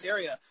Dallas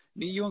area,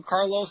 me, you, and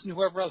Carlos and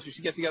whoever else, we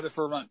should get together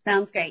for a run.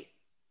 Sounds great.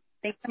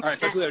 Thanks so much. All right.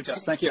 Talk to you later,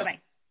 Jess. Thank you. Bye-bye.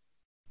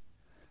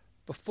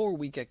 Before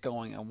we get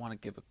going, I want to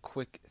give a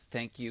quick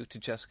thank you to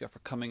Jessica for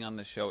coming on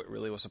the show. It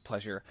really was a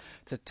pleasure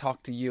to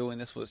talk to you, and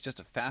this was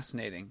just a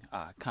fascinating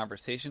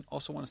conversation.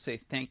 Also want to say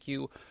thank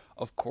you,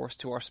 of course,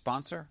 to our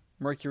sponsor,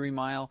 Mercury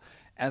Mile.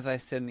 As I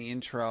said in the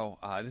intro,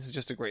 this is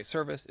just a great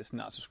service. It's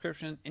not a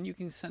subscription, and you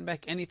can send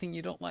back anything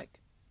you don't like.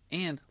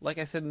 And like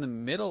I said in the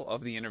middle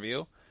of the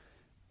interview,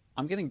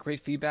 I'm getting great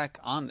feedback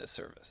on this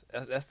service.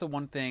 That's the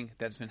one thing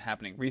that's been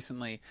happening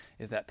recently,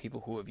 is that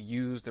people who have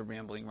used the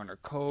Rambling Runner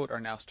code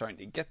are now starting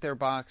to get their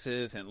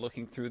boxes and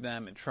looking through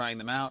them and trying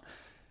them out.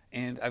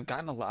 And I've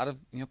gotten a lot of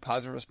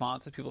positive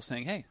response of people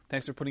saying, hey,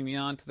 thanks for putting me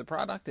on to the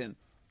product. And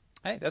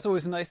hey, that's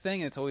always a nice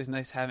thing. And it's always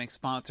nice having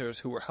sponsors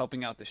who are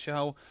helping out the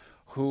show,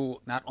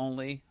 who not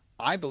only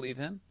I believe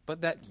in,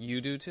 but that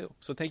you do too.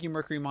 So thank you,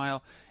 Mercury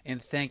Mile,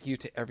 and thank you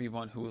to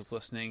everyone who is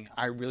listening.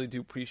 I really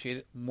do appreciate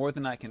it, more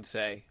than I can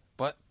say,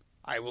 but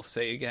I will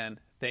say again,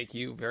 thank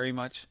you very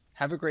much.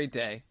 Have a great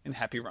day, and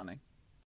happy running.